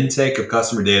manages the intake of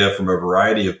customer data from a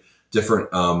variety of different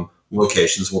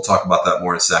locations. We'll talk about that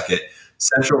more in a second,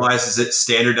 centralizes it,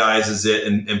 standardizes it,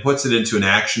 and puts it into an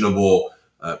actionable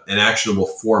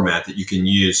format that you can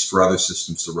use for other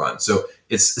systems to run. So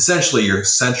it's essentially your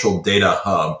central data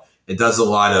hub. It does a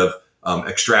lot of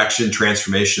extraction,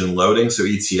 transformation, and loading. So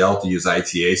ETL to use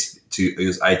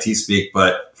IT speak,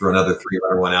 but throw another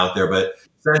three-letter one out there. But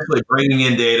essentially bringing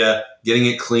in data, getting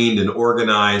it cleaned and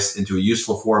organized into a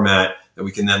useful format that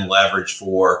we can then leverage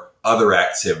for other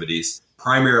activities,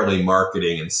 primarily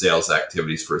marketing and sales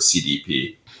activities for a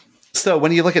CDP. So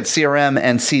when you look at CRM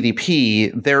and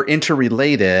CDP, they're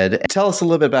interrelated. Tell us a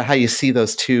little bit about how you see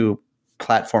those two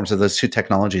platforms or those two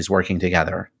technologies working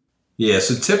together. Yeah,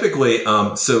 so typically,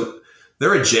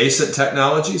 they're adjacent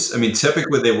technologies. I mean,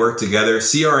 typically they work together.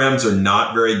 CRMs are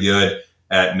not very good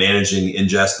at managing,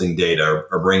 ingesting data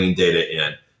or bringing data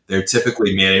in. They're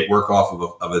typically work off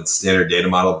of a standard data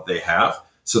model that they have.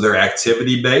 So they're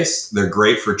activity based. They're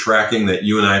great for tracking that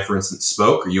you and I, for instance,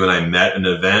 spoke, or you and I met an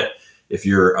event. If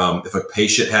if a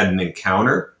patient had an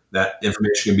encounter, that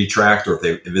information can be tracked, or if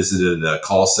they visited a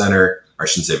call center, or I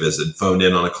shouldn't say visited, phoned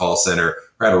in on a call center,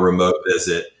 or had a remote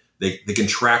visit, they can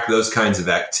track those kinds of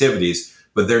activities,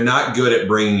 but they're not good at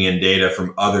bringing in data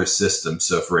from other systems.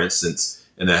 So for instance,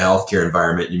 in a healthcare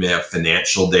environment, you may have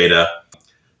financial data,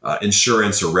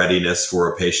 insurance or readiness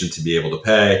for a patient to be able to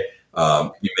pay.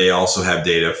 You may also have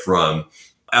data from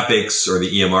Epics or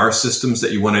the EMR systems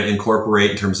that you want to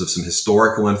incorporate in terms of some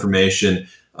historical information.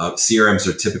 CRMs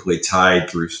are typically tied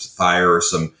through FHIR or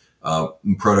some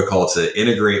protocol to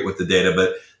integrate with the data,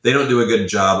 but they don't do a good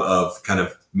job of kind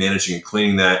of managing and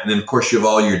cleaning that. And then, of course, you have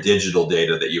all your digital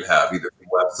data that you have, either from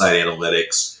website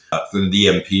analytics, through the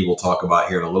DMP we'll talk about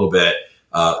here in a little bit.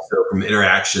 So from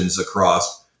interactions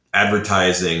across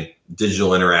advertising,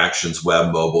 digital interactions,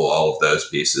 web, mobile, all of those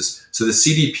pieces. So the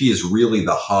CDP is really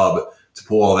the hub to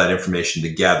pull all that information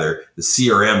together. The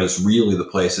CRM is really the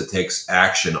place that takes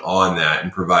action on that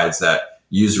and provides that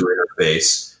user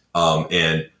interface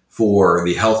and for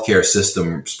the healthcare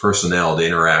system's personnel to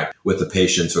interact with the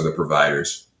patients or the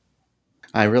providers.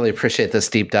 I really appreciate this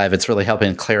deep dive. It's really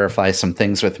helping clarify some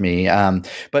things with me.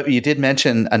 But you did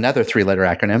mention another three-letter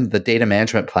acronym, the Data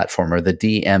Management Platform, or the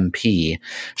DMP.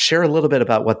 Share a little bit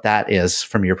about what that is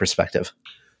from your perspective.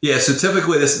 Yeah, so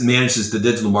typically this manages the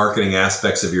digital marketing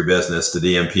aspects of your business, the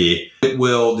DMP. It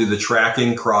will do the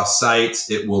tracking cross sites.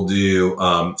 It will do,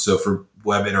 so for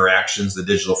web interactions, the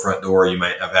digital front door, you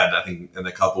might have had, I think, in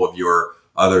a couple of your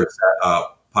other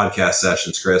podcast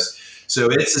sessions, Chris. So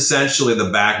it's essentially the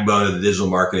backbone of the digital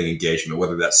marketing engagement,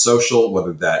 whether that's social,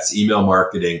 whether that's email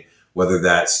marketing, whether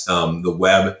that's the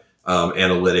web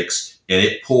analytics. And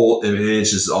it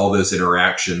manages all those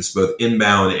interactions, both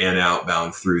inbound and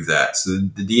outbound through that. So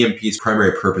the DMP's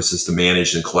primary purpose is to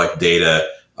manage and collect data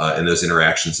and those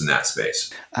interactions in that space.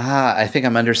 I think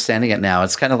I'm understanding it now.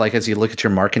 It's kind of like as you look at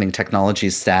your marketing technology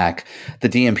stack, the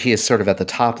DMP is sort of at the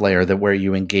top layer that where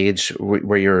you engage,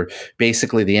 where you're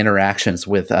basically the interactions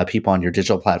with people on your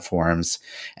digital platforms.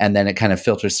 And then it kind of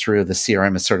filters through. The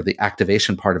CRM is sort of the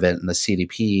activation part of it, and the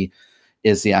CDP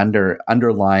is the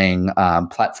underlying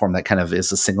platform that kind of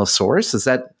is a single source. Is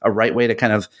that a right way to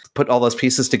kind of put all those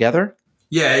pieces together?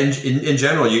 Yeah, in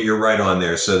general, you're right on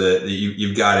there. So that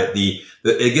you've got it.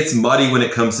 It gets muddy when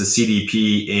it comes to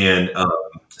CDP and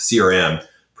CRM,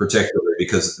 particularly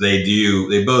because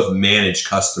they both manage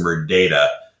customer data,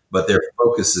 but their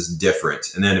focus is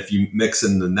different. And then if you mix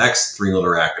in the next three-letter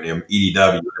acronym,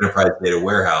 EDW, Enterprise Data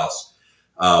Warehouse,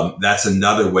 that's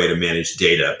another way to manage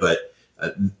data. But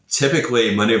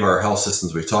typically, many of our health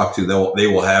systems we've talked to, they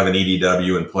will have an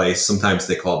EDW in place. Sometimes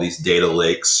they call these data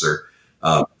lakes or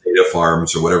data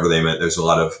farms or whatever they meant. There's a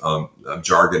lot of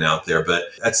jargon out there, but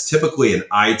that's typically an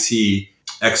IT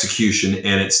execution,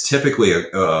 and it's typically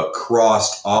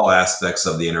across all aspects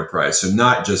of the enterprise. So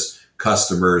not just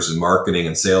customers and marketing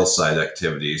and sales side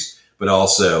activities, but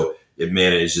also it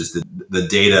manages the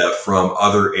data from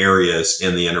other areas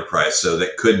in the enterprise. So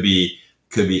that could be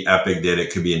Epic data,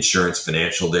 it could be insurance,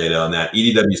 financial data on that.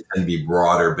 EDWs tend to be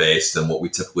broader based than what we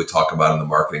typically talk about on the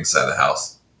marketing side of the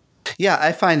house. Yeah,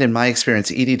 I find in my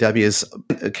experience,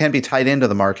 EDWs can be tied into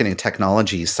the marketing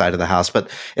technology side of the house, but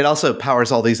it also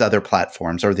powers all these other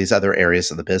platforms or these other areas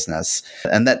of the business.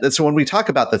 And so when we talk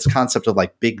about this concept of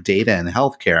like big data in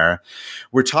healthcare,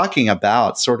 we're talking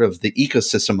about sort of the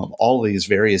ecosystem of all these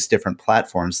various different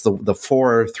platforms, the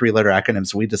four three-letter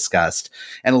acronyms we discussed,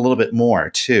 and a little bit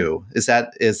more too. Is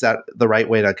that the right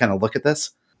way to kind of look at this?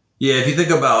 Yeah, if you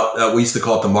think about, we used to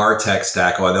call it the Martech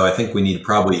stack, although I think we need to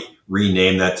probably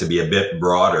rename that to be a bit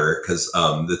broader because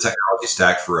the technology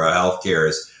stack for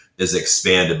healthcare is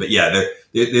expanded. But yeah,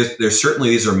 there's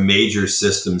certainly, these are major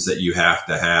systems that you have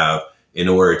to have in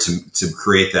order to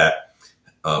create that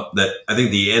that I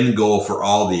think the end goal for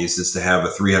all these is to have a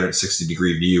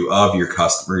 360-degree view of your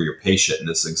customer, your patient in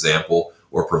this example,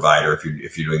 or provider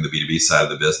if you're doing the B2B side of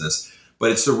the business.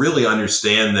 But it's to really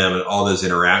understand them and all those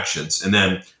interactions. And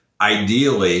then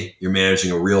ideally, you're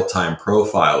managing a real-time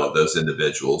profile of those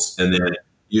individuals and then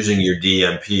using your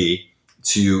DMP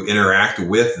to interact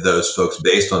with those folks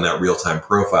based on that real-time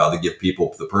profile to give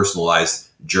people the personalized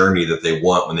journey that they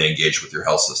want when they engage with your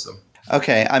health system.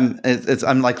 Okay,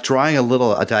 I'm like drawing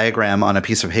a diagram on a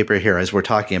piece of paper here as we're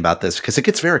talking about this because it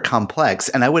gets very complex.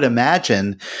 And I would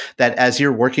imagine that as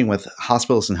you're working with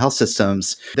hospitals and health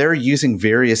systems, they're using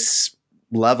various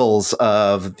levels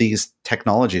of these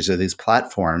technologies or these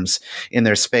platforms in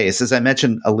their space. As I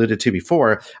alluded to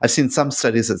before, I've seen some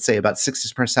studies that say about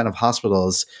 60% of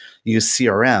hospitals use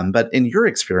CRM. But in your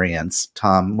experience,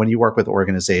 Tom, when you work with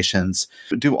organizations,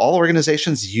 do all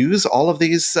organizations use all of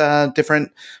these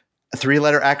different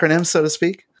three-letter acronyms, so to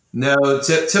speak? No,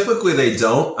 typically they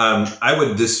don't. I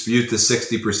would dispute the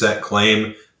 60%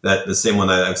 claim that the same one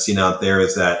that I've seen out there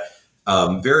is that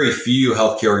very few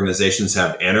healthcare organizations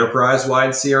have enterprise-wide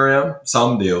CRM.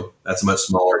 Some do. That's a much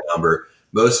smaller number.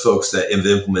 Most folks that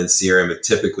implement CRM have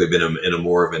typically been in a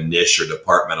more of a niche or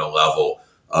departmental level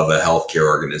of a healthcare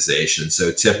organization.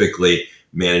 So typically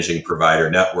managing provider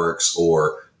networks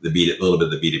or a little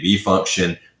bit of the B2B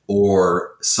function,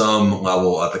 or some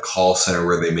level at the call center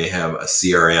where they may have a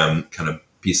CRM kind of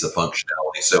piece of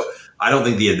functionality. So I don't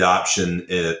think the adoption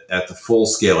at the full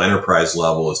scale enterprise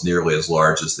level is nearly as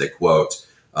large as they quote,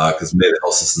 because many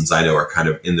health systems I know are kind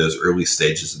of in those early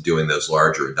stages of doing those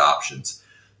larger adoptions.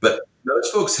 But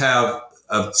most folks have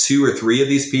two or three of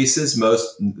these pieces.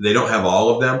 They don't have all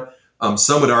of them.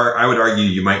 I would argue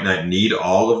you might not need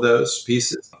all of those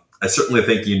pieces. I certainly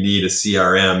think you need a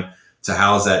CRM to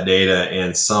house that data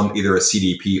and either a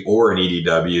CDP or an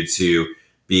EDW to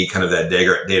be kind of that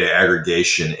data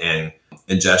aggregation and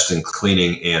ingestion,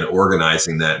 cleaning, and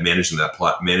organizing that, managing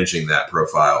that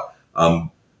profile.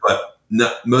 But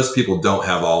most people don't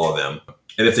have all of them.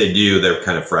 And if they do, they're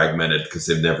kind of fragmented because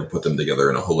they've never put them together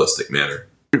in a holistic manner.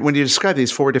 When you describe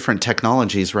these four different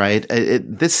technologies, right,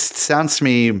 this sounds to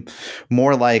me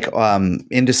more like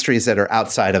industries that are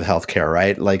outside of healthcare,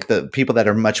 right? Like the people that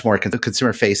are much more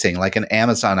consumer facing, like an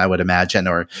Amazon, I would imagine,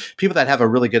 or people that have a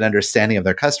really good understanding of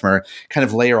their customer, kind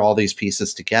of layer all these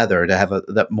pieces together to have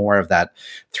more of that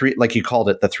like you called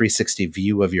it, the 360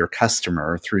 view of your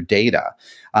customer through data.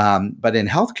 But in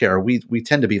healthcare, we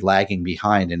tend to be lagging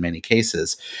behind in many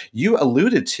cases. You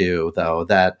alluded to, though,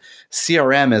 that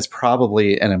CRM is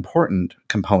probably an important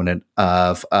component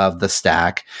of the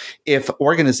stack. If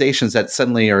organizations that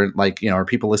suddenly are like, are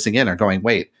people listening in are going,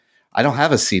 wait, I don't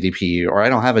have a CDP or I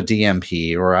don't have a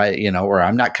DMP or or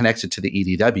I'm not connected to the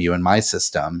EDW in my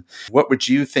system. What would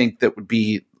you think that would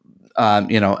be,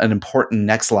 an important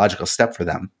next logical step for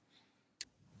them?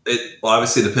 It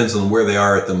obviously depends on where they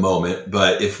are at the moment,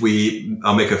 but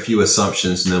I'll make a few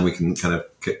assumptions and then we can kind of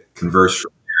converse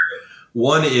from here.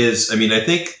 One is, I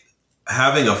think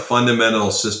having a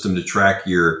fundamental system to track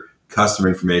your customer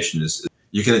information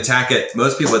you can attack it.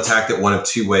 Most people attacked it one of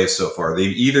two ways so far.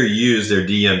 They've either used their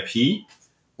DMP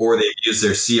or they've used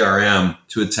their CRM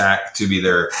to be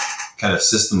their kind of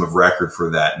system of record for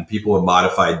that. And people have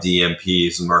modified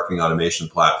DMPs and marketing automation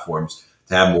platforms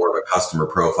to have more of a customer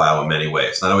profile in many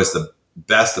ways. Not always the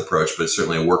best approach, but it's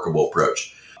certainly a workable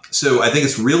approach. So I think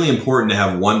it's really important to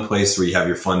have one place where you have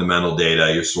your fundamental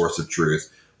data, your source of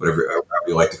truth, whatever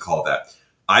you like to call that.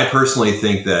 I personally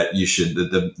think that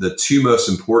the two most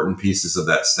important pieces of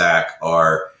that stack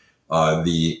are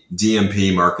the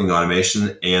DMP, marketing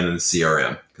automation, and the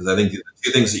CRM. Because I think the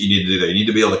two things that you need to do there, you need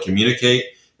to be able to communicate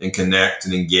and connect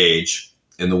and engage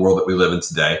in the world that we live in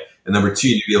today. And number two,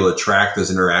 you need to be able to track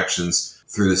those interactions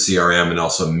through the CRM and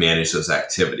also manage those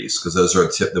activities, because those are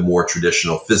the more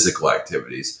traditional physical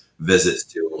activities, visits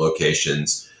to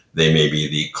locations. They may be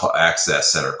the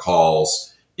access center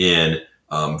calls in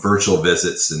virtual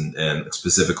visits, and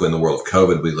specifically in the world of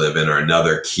COVID we live in are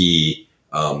another key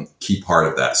part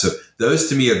of that. So those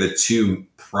to me are the two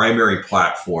primary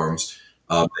platforms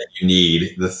that you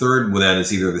need. The third one then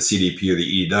is either the CDP or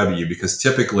the EDW, because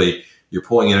typically you're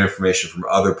pulling in information from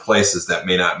other places that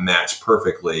may not match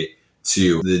perfectly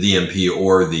to the DMP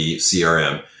or the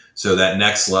CRM. So that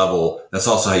next level, that's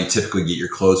also how you typically get your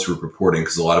closed loop reporting,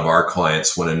 because a lot of our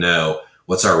clients want to know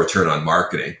what's our return on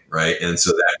marketing, right? And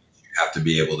so that you have to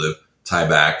be able to tie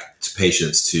back to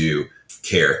patients to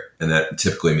care. And that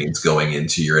typically means going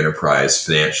into your enterprise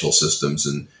financial systems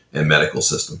and medical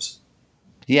systems.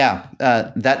 Yeah,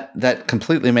 that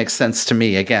completely makes sense to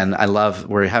me. Again,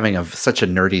 we're having such a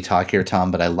nerdy talk here, Tom,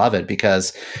 but I love it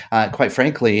because, quite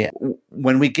frankly,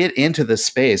 when we get into this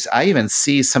space, I even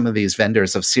see some of these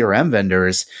vendors of CRM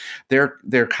vendors.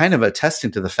 They're kind of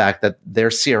attesting to the fact that their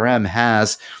CRM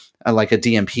has like a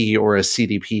DMP or a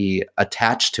CDP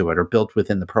attached to it or built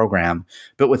within the program,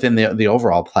 built within the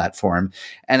overall platform.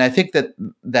 And I think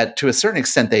that to a certain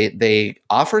extent they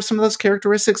offer some of those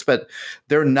characteristics, but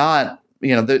they're not.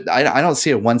 I don't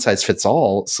see a one size fits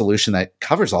all solution that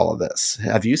covers all of this.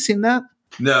 Have you seen that?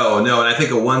 No, and I think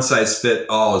a one size fit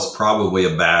all is probably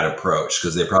a bad approach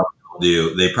because they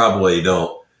probably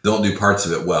don't do parts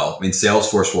of it well. I mean,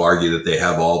 Salesforce will argue that they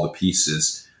have all the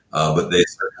pieces, but they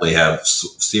certainly have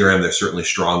CRM. They're certainly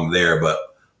strong there, but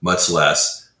much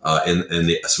less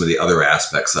in some of the other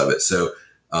aspects of it. So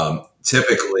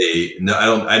typically,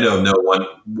 no, I know of no one.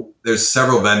 There's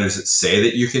several vendors that say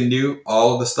that you can do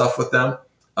all of the stuff with them,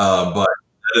 but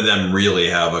none of them really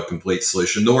have a complete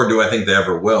solution. Nor do I think they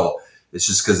ever will. It's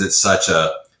just because it's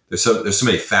there's so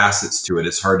many facets to it.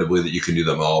 It's hard to believe that you can do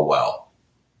them all well.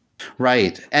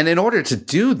 Right. And in order to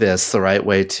do this the right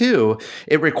way too,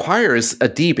 it requires a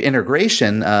deep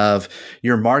integration of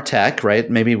your Martech, right?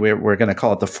 Maybe we're going to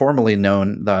call it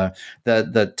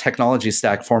the technology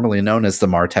stack formerly known as the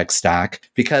Martech stack,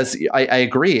 because I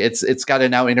agree. It's got to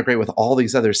now integrate with all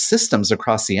these other systems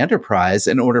across the enterprise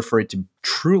in order for it to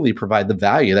truly provide the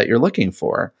value that you're looking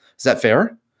for. Is that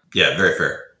fair? Yeah, very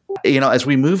fair. As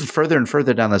we move further and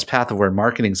further down this path of where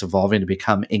marketing is evolving to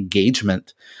become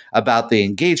engagement, about the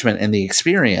engagement and the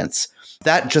experience,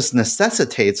 that just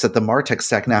necessitates that the Martech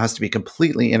stack now has to be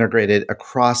completely integrated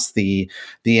across the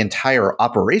entire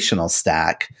operational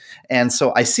stack. And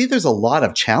so I see there's a lot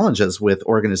of challenges with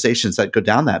organizations that go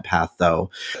down that path, though.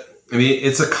 I mean,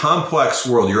 it's a complex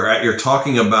world. You're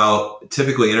talking about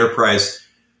typically enterprise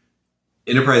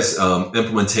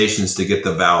implementations to get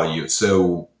the value.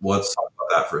 So let's talk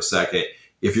about that for a second.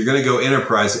 If you're going to go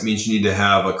enterprise, it means you need to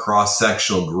have a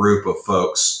cross-sectional group of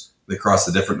folks across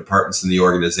the different departments in the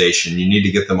organization. You need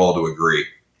to get them all to agree,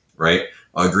 right?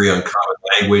 Agree on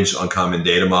common language, on common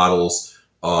data models,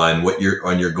 on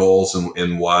your goals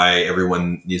and why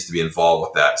everyone needs to be involved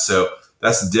with that. So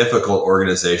that's difficult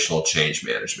organizational change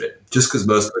management. Just because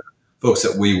most of the folks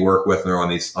that we work with and are on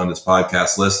this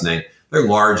podcast listening, they're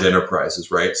large enterprises,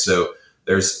 right? So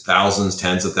there's thousands,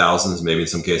 tens of thousands, maybe in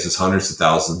some cases hundreds of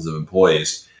thousands of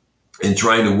employees. And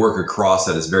trying to work across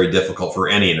that is very difficult for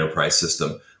any enterprise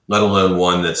system, let alone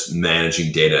one that's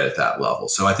managing data at that level.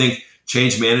 So I think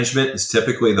change management is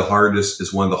typically one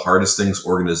of the hardest things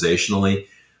organizationally.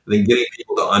 I think getting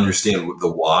people to understand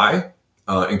the why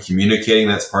and communicating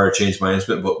that's part of change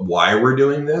management, but why we're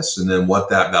doing this and then what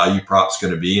that value prop is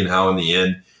going to be and how in the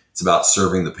end it's about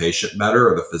serving the patient better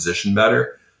or the physician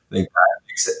better. I think that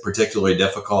makes it particularly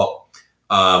difficult.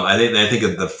 I think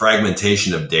of the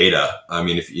fragmentation of data. I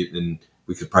mean, and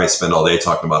we could probably spend all day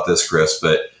talking about this, Chris,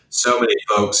 but so many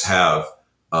folks have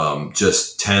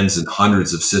just tens and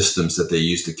hundreds of systems that they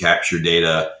use to capture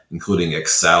data, including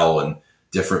Excel and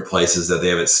different places that they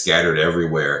have it scattered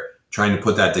everywhere. Trying to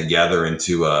put that together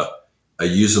into a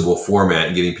usable format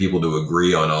and getting people to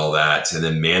agree on all that and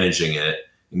then managing it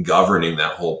and governing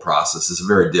that whole process is a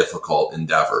very difficult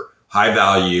endeavor. High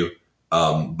value,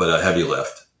 but a heavy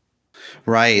lift.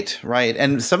 Right.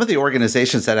 And some of the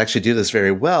organizations that actually do this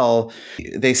very well,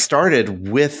 they started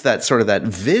with that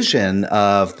vision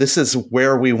of this is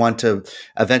where we want to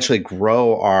eventually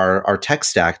grow our tech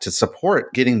stack to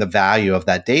support getting the value of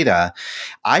that data.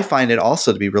 I find it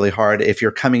also to be really hard if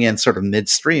you're coming in sort of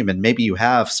midstream and maybe you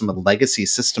have some of the legacy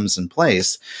systems in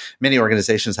place. Many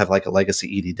organizations have like a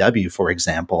legacy EDW, for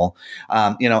example,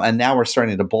 and now we're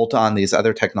starting to bolt on these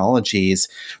other technologies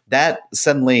that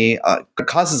suddenly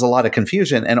causes a lot of confusion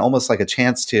and almost like a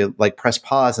chance to like press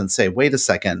pause and say, wait a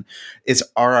second,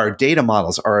 are our data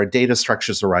models, are our data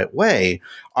structures the right way?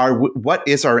 What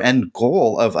is our end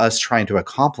goal of us trying to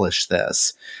accomplish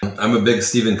this? I'm a big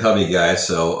Stephen Covey guy,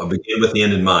 so I begin with the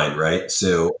end in mind, right?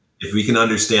 So if we can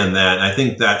understand that, and I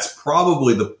think that's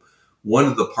probably one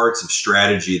of the parts of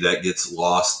strategy that gets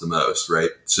lost the most,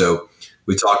 right? So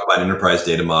we talk about enterprise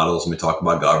data models and we talk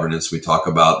about governance, we talk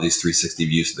about these 360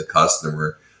 views of the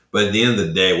customer. But at the end of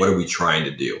the day, what are we trying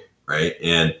to do, right?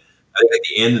 And I think at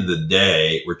the end of the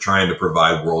day, we're trying to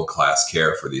provide world-class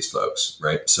care for these folks,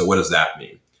 right? So what does that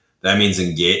mean? That means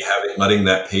letting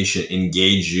that patient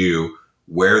engage you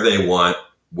where they want,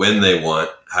 when they want,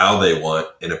 how they want,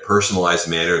 in a personalized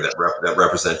manner that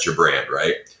represents your brand,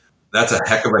 right? That's a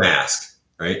heck of an ask,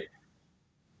 right?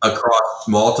 Across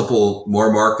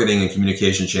more marketing and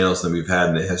communication channels than we've had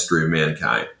in the history of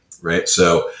mankind, right?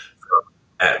 So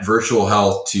at virtual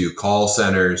health to call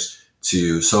centers,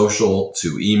 to social,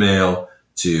 to email,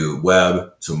 to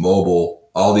web, to mobile,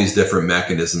 all these different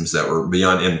mechanisms that were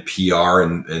beyond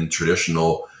NPR and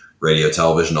traditional radio,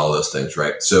 television, all those things,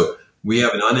 right? So we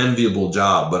have an unenviable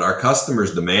job, but our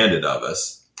customers demand it of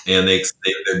us, and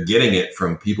they're getting it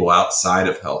from people outside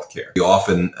of healthcare.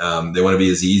 Often they want to be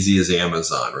as easy as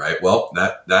Amazon, right? Well,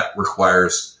 that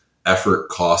requires effort,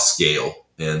 cost, scale,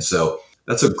 and so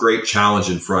that's a great challenge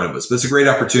in front of us. But it's a great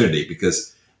opportunity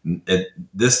because at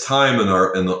this time in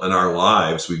our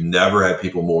lives, we've never had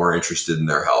people more interested in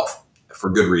their health for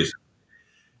good reason.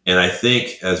 And I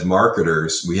think as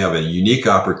marketers, we have a unique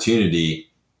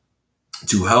opportunity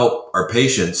to help our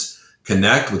patients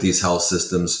connect with these health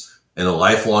systems in a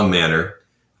lifelong manner,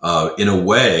 in a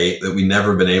way that we've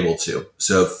never been able to.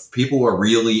 So if people are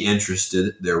really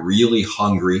interested, they're really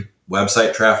hungry,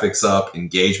 website traffic's up,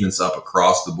 engagement's up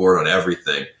across the board on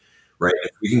everything, right?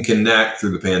 If we can connect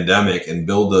through the pandemic and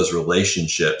build those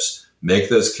relationships, make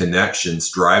those connections,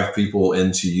 drive people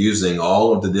into using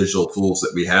all of the digital tools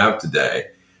that we have today,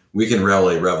 we can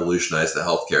really revolutionize the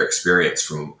healthcare experience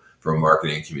from a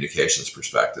marketing and communications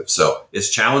perspective. So it's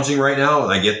challenging right now,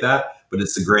 and I get that, but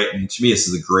to me, this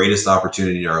is the greatest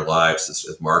opportunity in our lives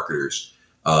as marketers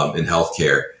in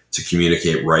healthcare to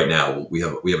communicate right now. We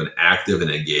have an active and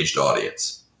engaged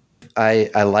audience.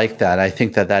 I like that. I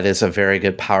think that is a very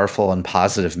good, powerful, and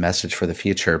positive message for the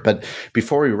future. But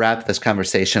before we wrap this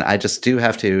conversation, I just do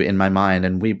have to, in my mind,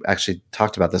 and we actually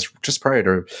talked about this just prior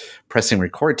to pressing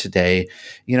record today,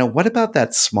 what about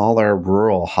that smaller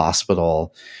rural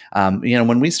hospital?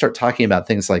 When we start talking about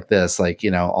things like this,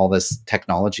 all this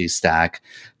technology stack,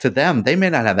 to them, they may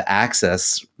not have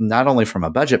access, not only from a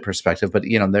budget perspective, but,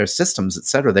 their systems, et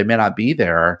cetera, they may not be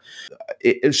there.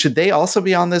 Should they also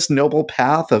be on this noble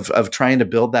path of trying to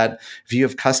build that view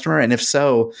of customer? And if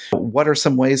so, what are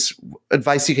some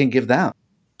advice you can give them?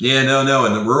 Yeah, no.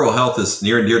 And the rural health is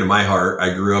near and dear to my heart.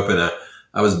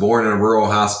 I was born in a rural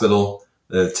hospital,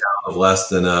 a town of less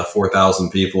than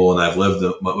 4,000 people. And I've lived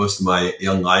most of my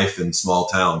young life in small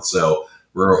towns. So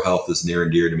rural health is near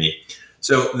and dear to me.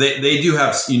 So they do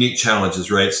have unique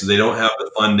challenges, right? So they don't have the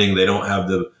funding. They don't have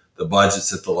the budgets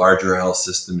that the larger health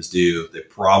systems do. They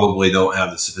probably don't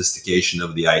have the sophistication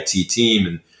of the IT team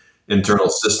and internal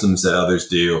systems that others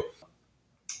do.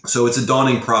 So it's a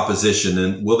daunting proposition.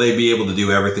 And will they be able to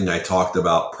do everything I talked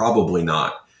about? Probably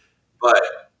not. But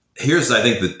here's, I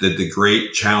think, the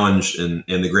great challenge and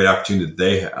the great opportunity that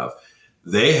they have.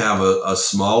 They have a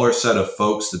smaller set of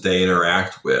folks that they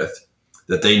interact with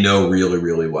that they know really,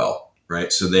 really well,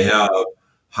 right? So they have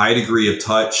high degree of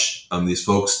touch. These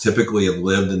folks typically have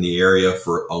lived in the area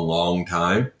for a long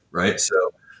time, right? So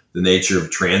the nature of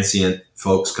transient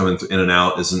folks coming in and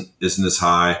out isn't as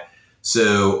high.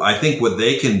 So I think what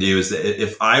they can do is that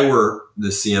if I were the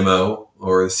CMO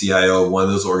or the CIO of one of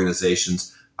those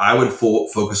organizations, I would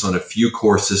focus on a few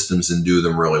core systems and do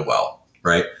them really well,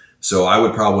 right? So I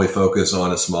would probably focus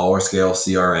on a smaller scale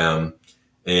CRM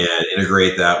and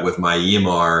integrate that with my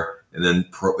EMR, and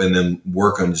then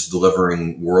work on just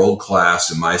delivering world-class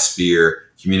in my sphere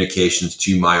communications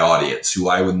to my audience, who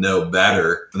I would know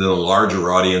better than a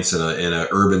larger audience in an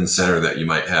urban center that you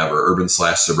might have, or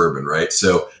urban/suburban, right?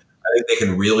 So I think they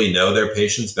can really know their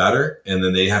patients better, and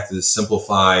then they have to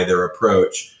simplify their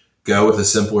approach, go with a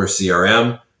simpler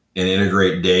CRM, and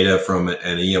integrate data from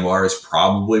an EMR is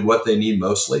probably what they need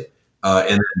mostly, and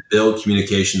then build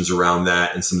communications around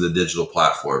that and some of the digital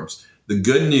platforms. The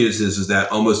good news is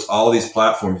that almost all these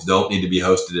platforms don't need to be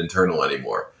hosted internal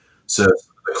anymore. So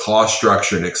the cost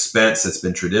structure and expense that's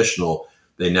been traditional,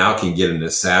 they now can get in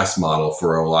a SaaS model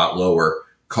for a lot lower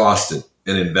cost and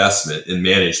investment and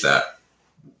manage that.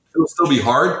 It'll still be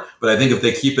hard, but I think if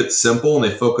they keep it simple and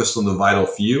they focus on the vital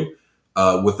few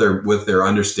with their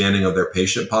understanding of their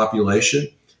patient population,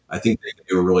 I think they can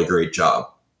do a really great job.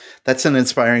 That's an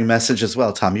inspiring message as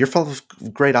well, Tom. You're full of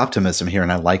great optimism here,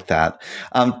 and I like that.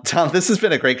 Tom, this has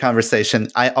been a great conversation.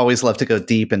 I always love to go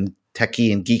deep and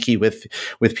techie and geeky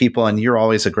with people, and you're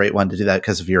always a great one to do that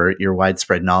because of your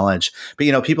widespread knowledge.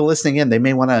 But, people listening in, they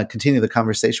may want to continue the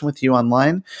conversation with you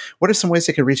online. What are some ways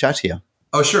they can reach out to you?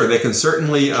 Oh, sure. They can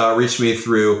certainly reach me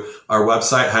through our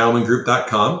website,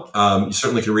 heilmangroup.com. You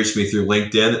certainly can reach me through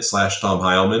LinkedIn @Tom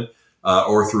Heilman,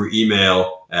 or through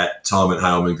email at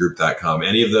tom@heilmangroup.com.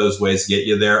 Any of those ways get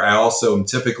you there. I also am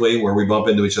typically, where we bump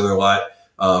into each other a lot,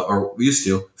 or we used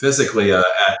to, physically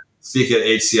speak at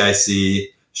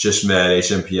HCIC, SHISHMED,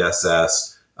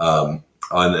 HMPSS, and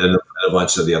a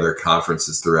bunch of the other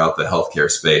conferences throughout the healthcare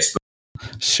space.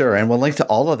 Sure, and we'll link to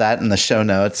all of that in the show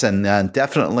notes. And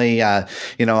definitely,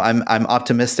 I'm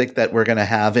optimistic that we're going to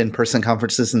have in-person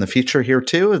conferences in the future here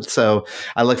too. And so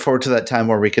I look forward to that time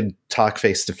where we could talk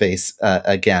face to face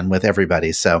again with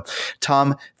everybody. So,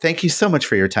 Tom, thank you so much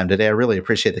for your time today. I really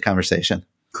appreciate the conversation.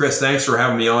 Chris, thanks for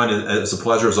having me on. It's a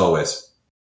pleasure as always.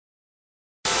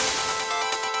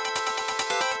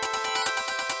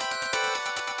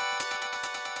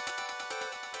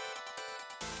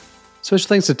 Special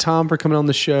thanks to Tom for coming on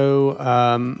the show.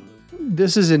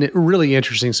 This is a really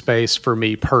interesting space for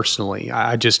me personally.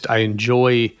 I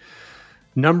enjoy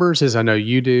numbers, as I know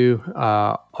you do,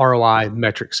 ROI,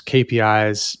 metrics,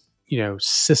 KPIs,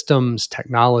 systems,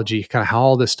 technology, kind of how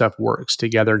all this stuff works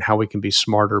together and how we can be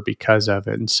smarter because of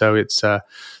it. And so it's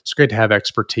great to have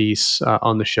expertise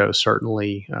on the show,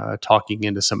 certainly talking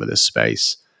into some of this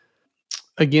space.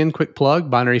 Again, quick plug,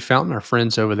 Binary Fountain, our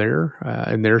friends over there,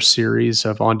 and their series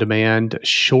of on-demand,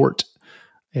 short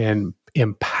and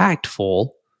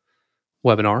impactful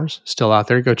webinars still out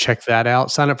there. Go check that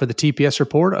out. Sign up for the TPS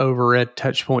report over at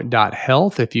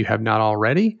touchpoint.health if you have not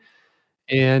already.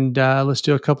 And let's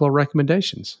do a couple of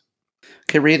recommendations.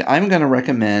 Okay, Reed, I'm going to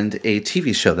recommend a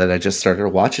TV show that I just started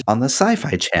watching on the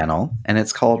Sci-Fi Channel, and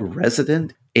it's called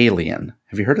Resident Alien.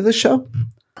 Have you heard of this show?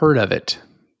 Heard of it.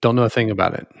 Don't know a thing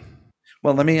about it.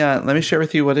 Well, let me share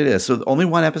with you what it is. So only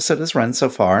one episode has run so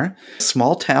far.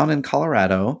 Small town in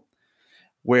Colorado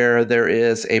where there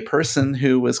is a person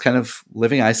who was kind of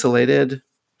living isolated,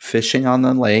 fishing on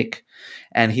the lake,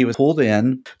 and he was pulled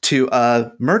in to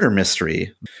a murder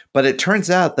mystery. But it turns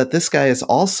out that this guy is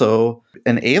also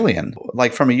an alien,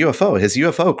 like from a UFO. His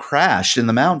UFO crashed in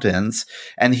the mountains,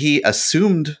 and he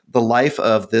assumed the life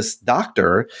of this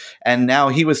doctor. And now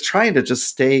he was trying to just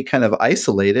stay kind of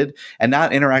isolated and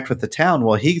not interact with the town.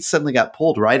 Well, he suddenly got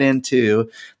pulled right into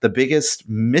the biggest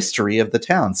mystery of the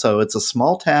town. So it's a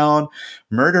small town,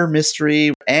 murder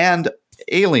mystery, and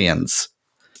aliens.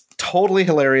 Totally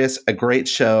hilarious, a great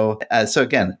show. So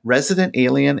again, Resident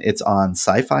Alien, it's on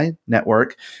Sci-Fi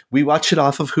Network. We watch it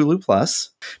off of Hulu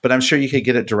Plus, but I'm sure you could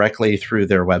get it directly through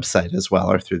their website as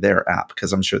well, or through their app,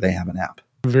 because I'm sure they have an app.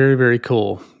 Very, very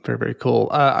cool. Very, very cool.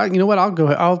 You know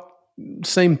what?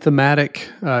 Same thematic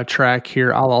track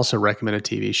here. I'll also recommend a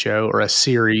TV show or a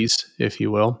series, if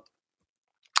you will.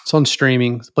 It's on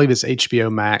streaming. I believe it's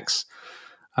HBO Max.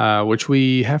 Which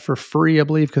we have for free, I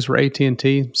believe, because we're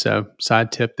AT&T. So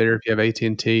side tip there, if you have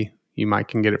AT&T, you might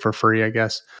can get it for free, I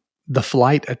guess. The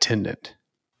Flight Attendant.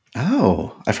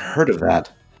 Oh, I've heard of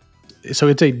that. So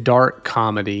it's a dark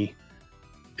comedy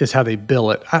is how they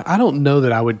bill it. I don't know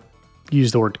that I would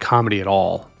use the word comedy at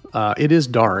all. It is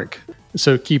dark,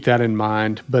 so keep that in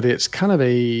mind. But it's kind of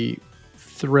a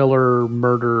thriller,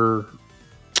 murder.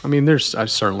 I mean, there's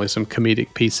certainly some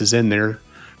comedic pieces in there.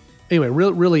 Anyway,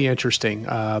 really interesting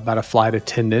about a flight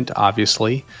attendant,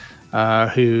 obviously,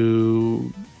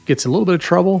 who gets a little bit of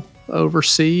trouble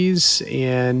overseas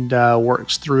and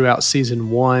works throughout season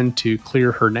 1 to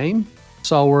clear her name.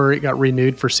 Saw where it got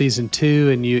renewed for season 2,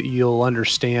 and you'll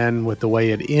understand with the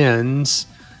way it ends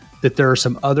that there are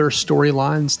some other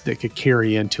storylines that could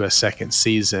carry into a second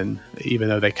season, even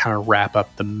though they kind of wrap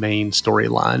up the main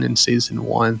storyline in season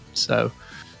 1. So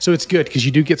it's good because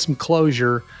you do get some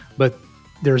closure, but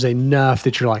there's enough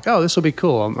that you're like, oh, this will be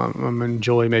cool. I'm going to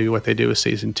enjoy maybe what they do with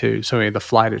season 2. So anyway, The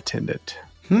Flight Attendant.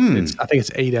 I think it's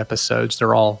 8 episodes.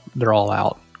 They're all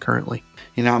out currently.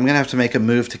 I'm going to have to make a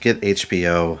move to get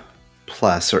HBO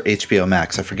Plus or HBO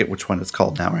Max. I forget which one it's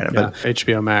called now, right? Yeah, but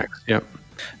HBO Max. Yep.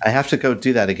 I have to go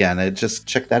do that again. Just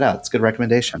check that out. It's a good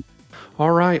recommendation.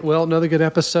 All right. Well, another good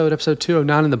episode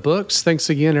 209 in the books. Thanks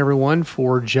again, everyone,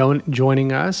 for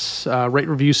joining us. Rate,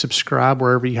 review, subscribe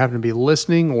wherever you happen to be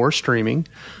listening or streaming.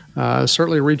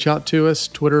 Certainly reach out to us,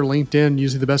 Twitter, LinkedIn,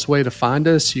 usually the best way to find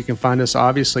us. You can find us,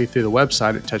 obviously, through the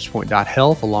website at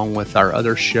touchpoint.health, along with our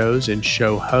other shows and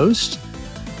show host.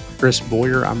 Chris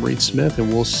Boyer, I'm Reed Smith, and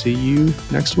we'll see you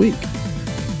next week.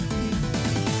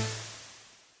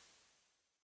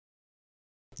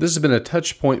 This has been a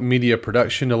Touchpoint Media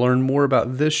production. To learn more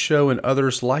about this show and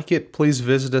others like it, please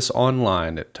visit us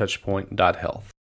online at touchpoint.health.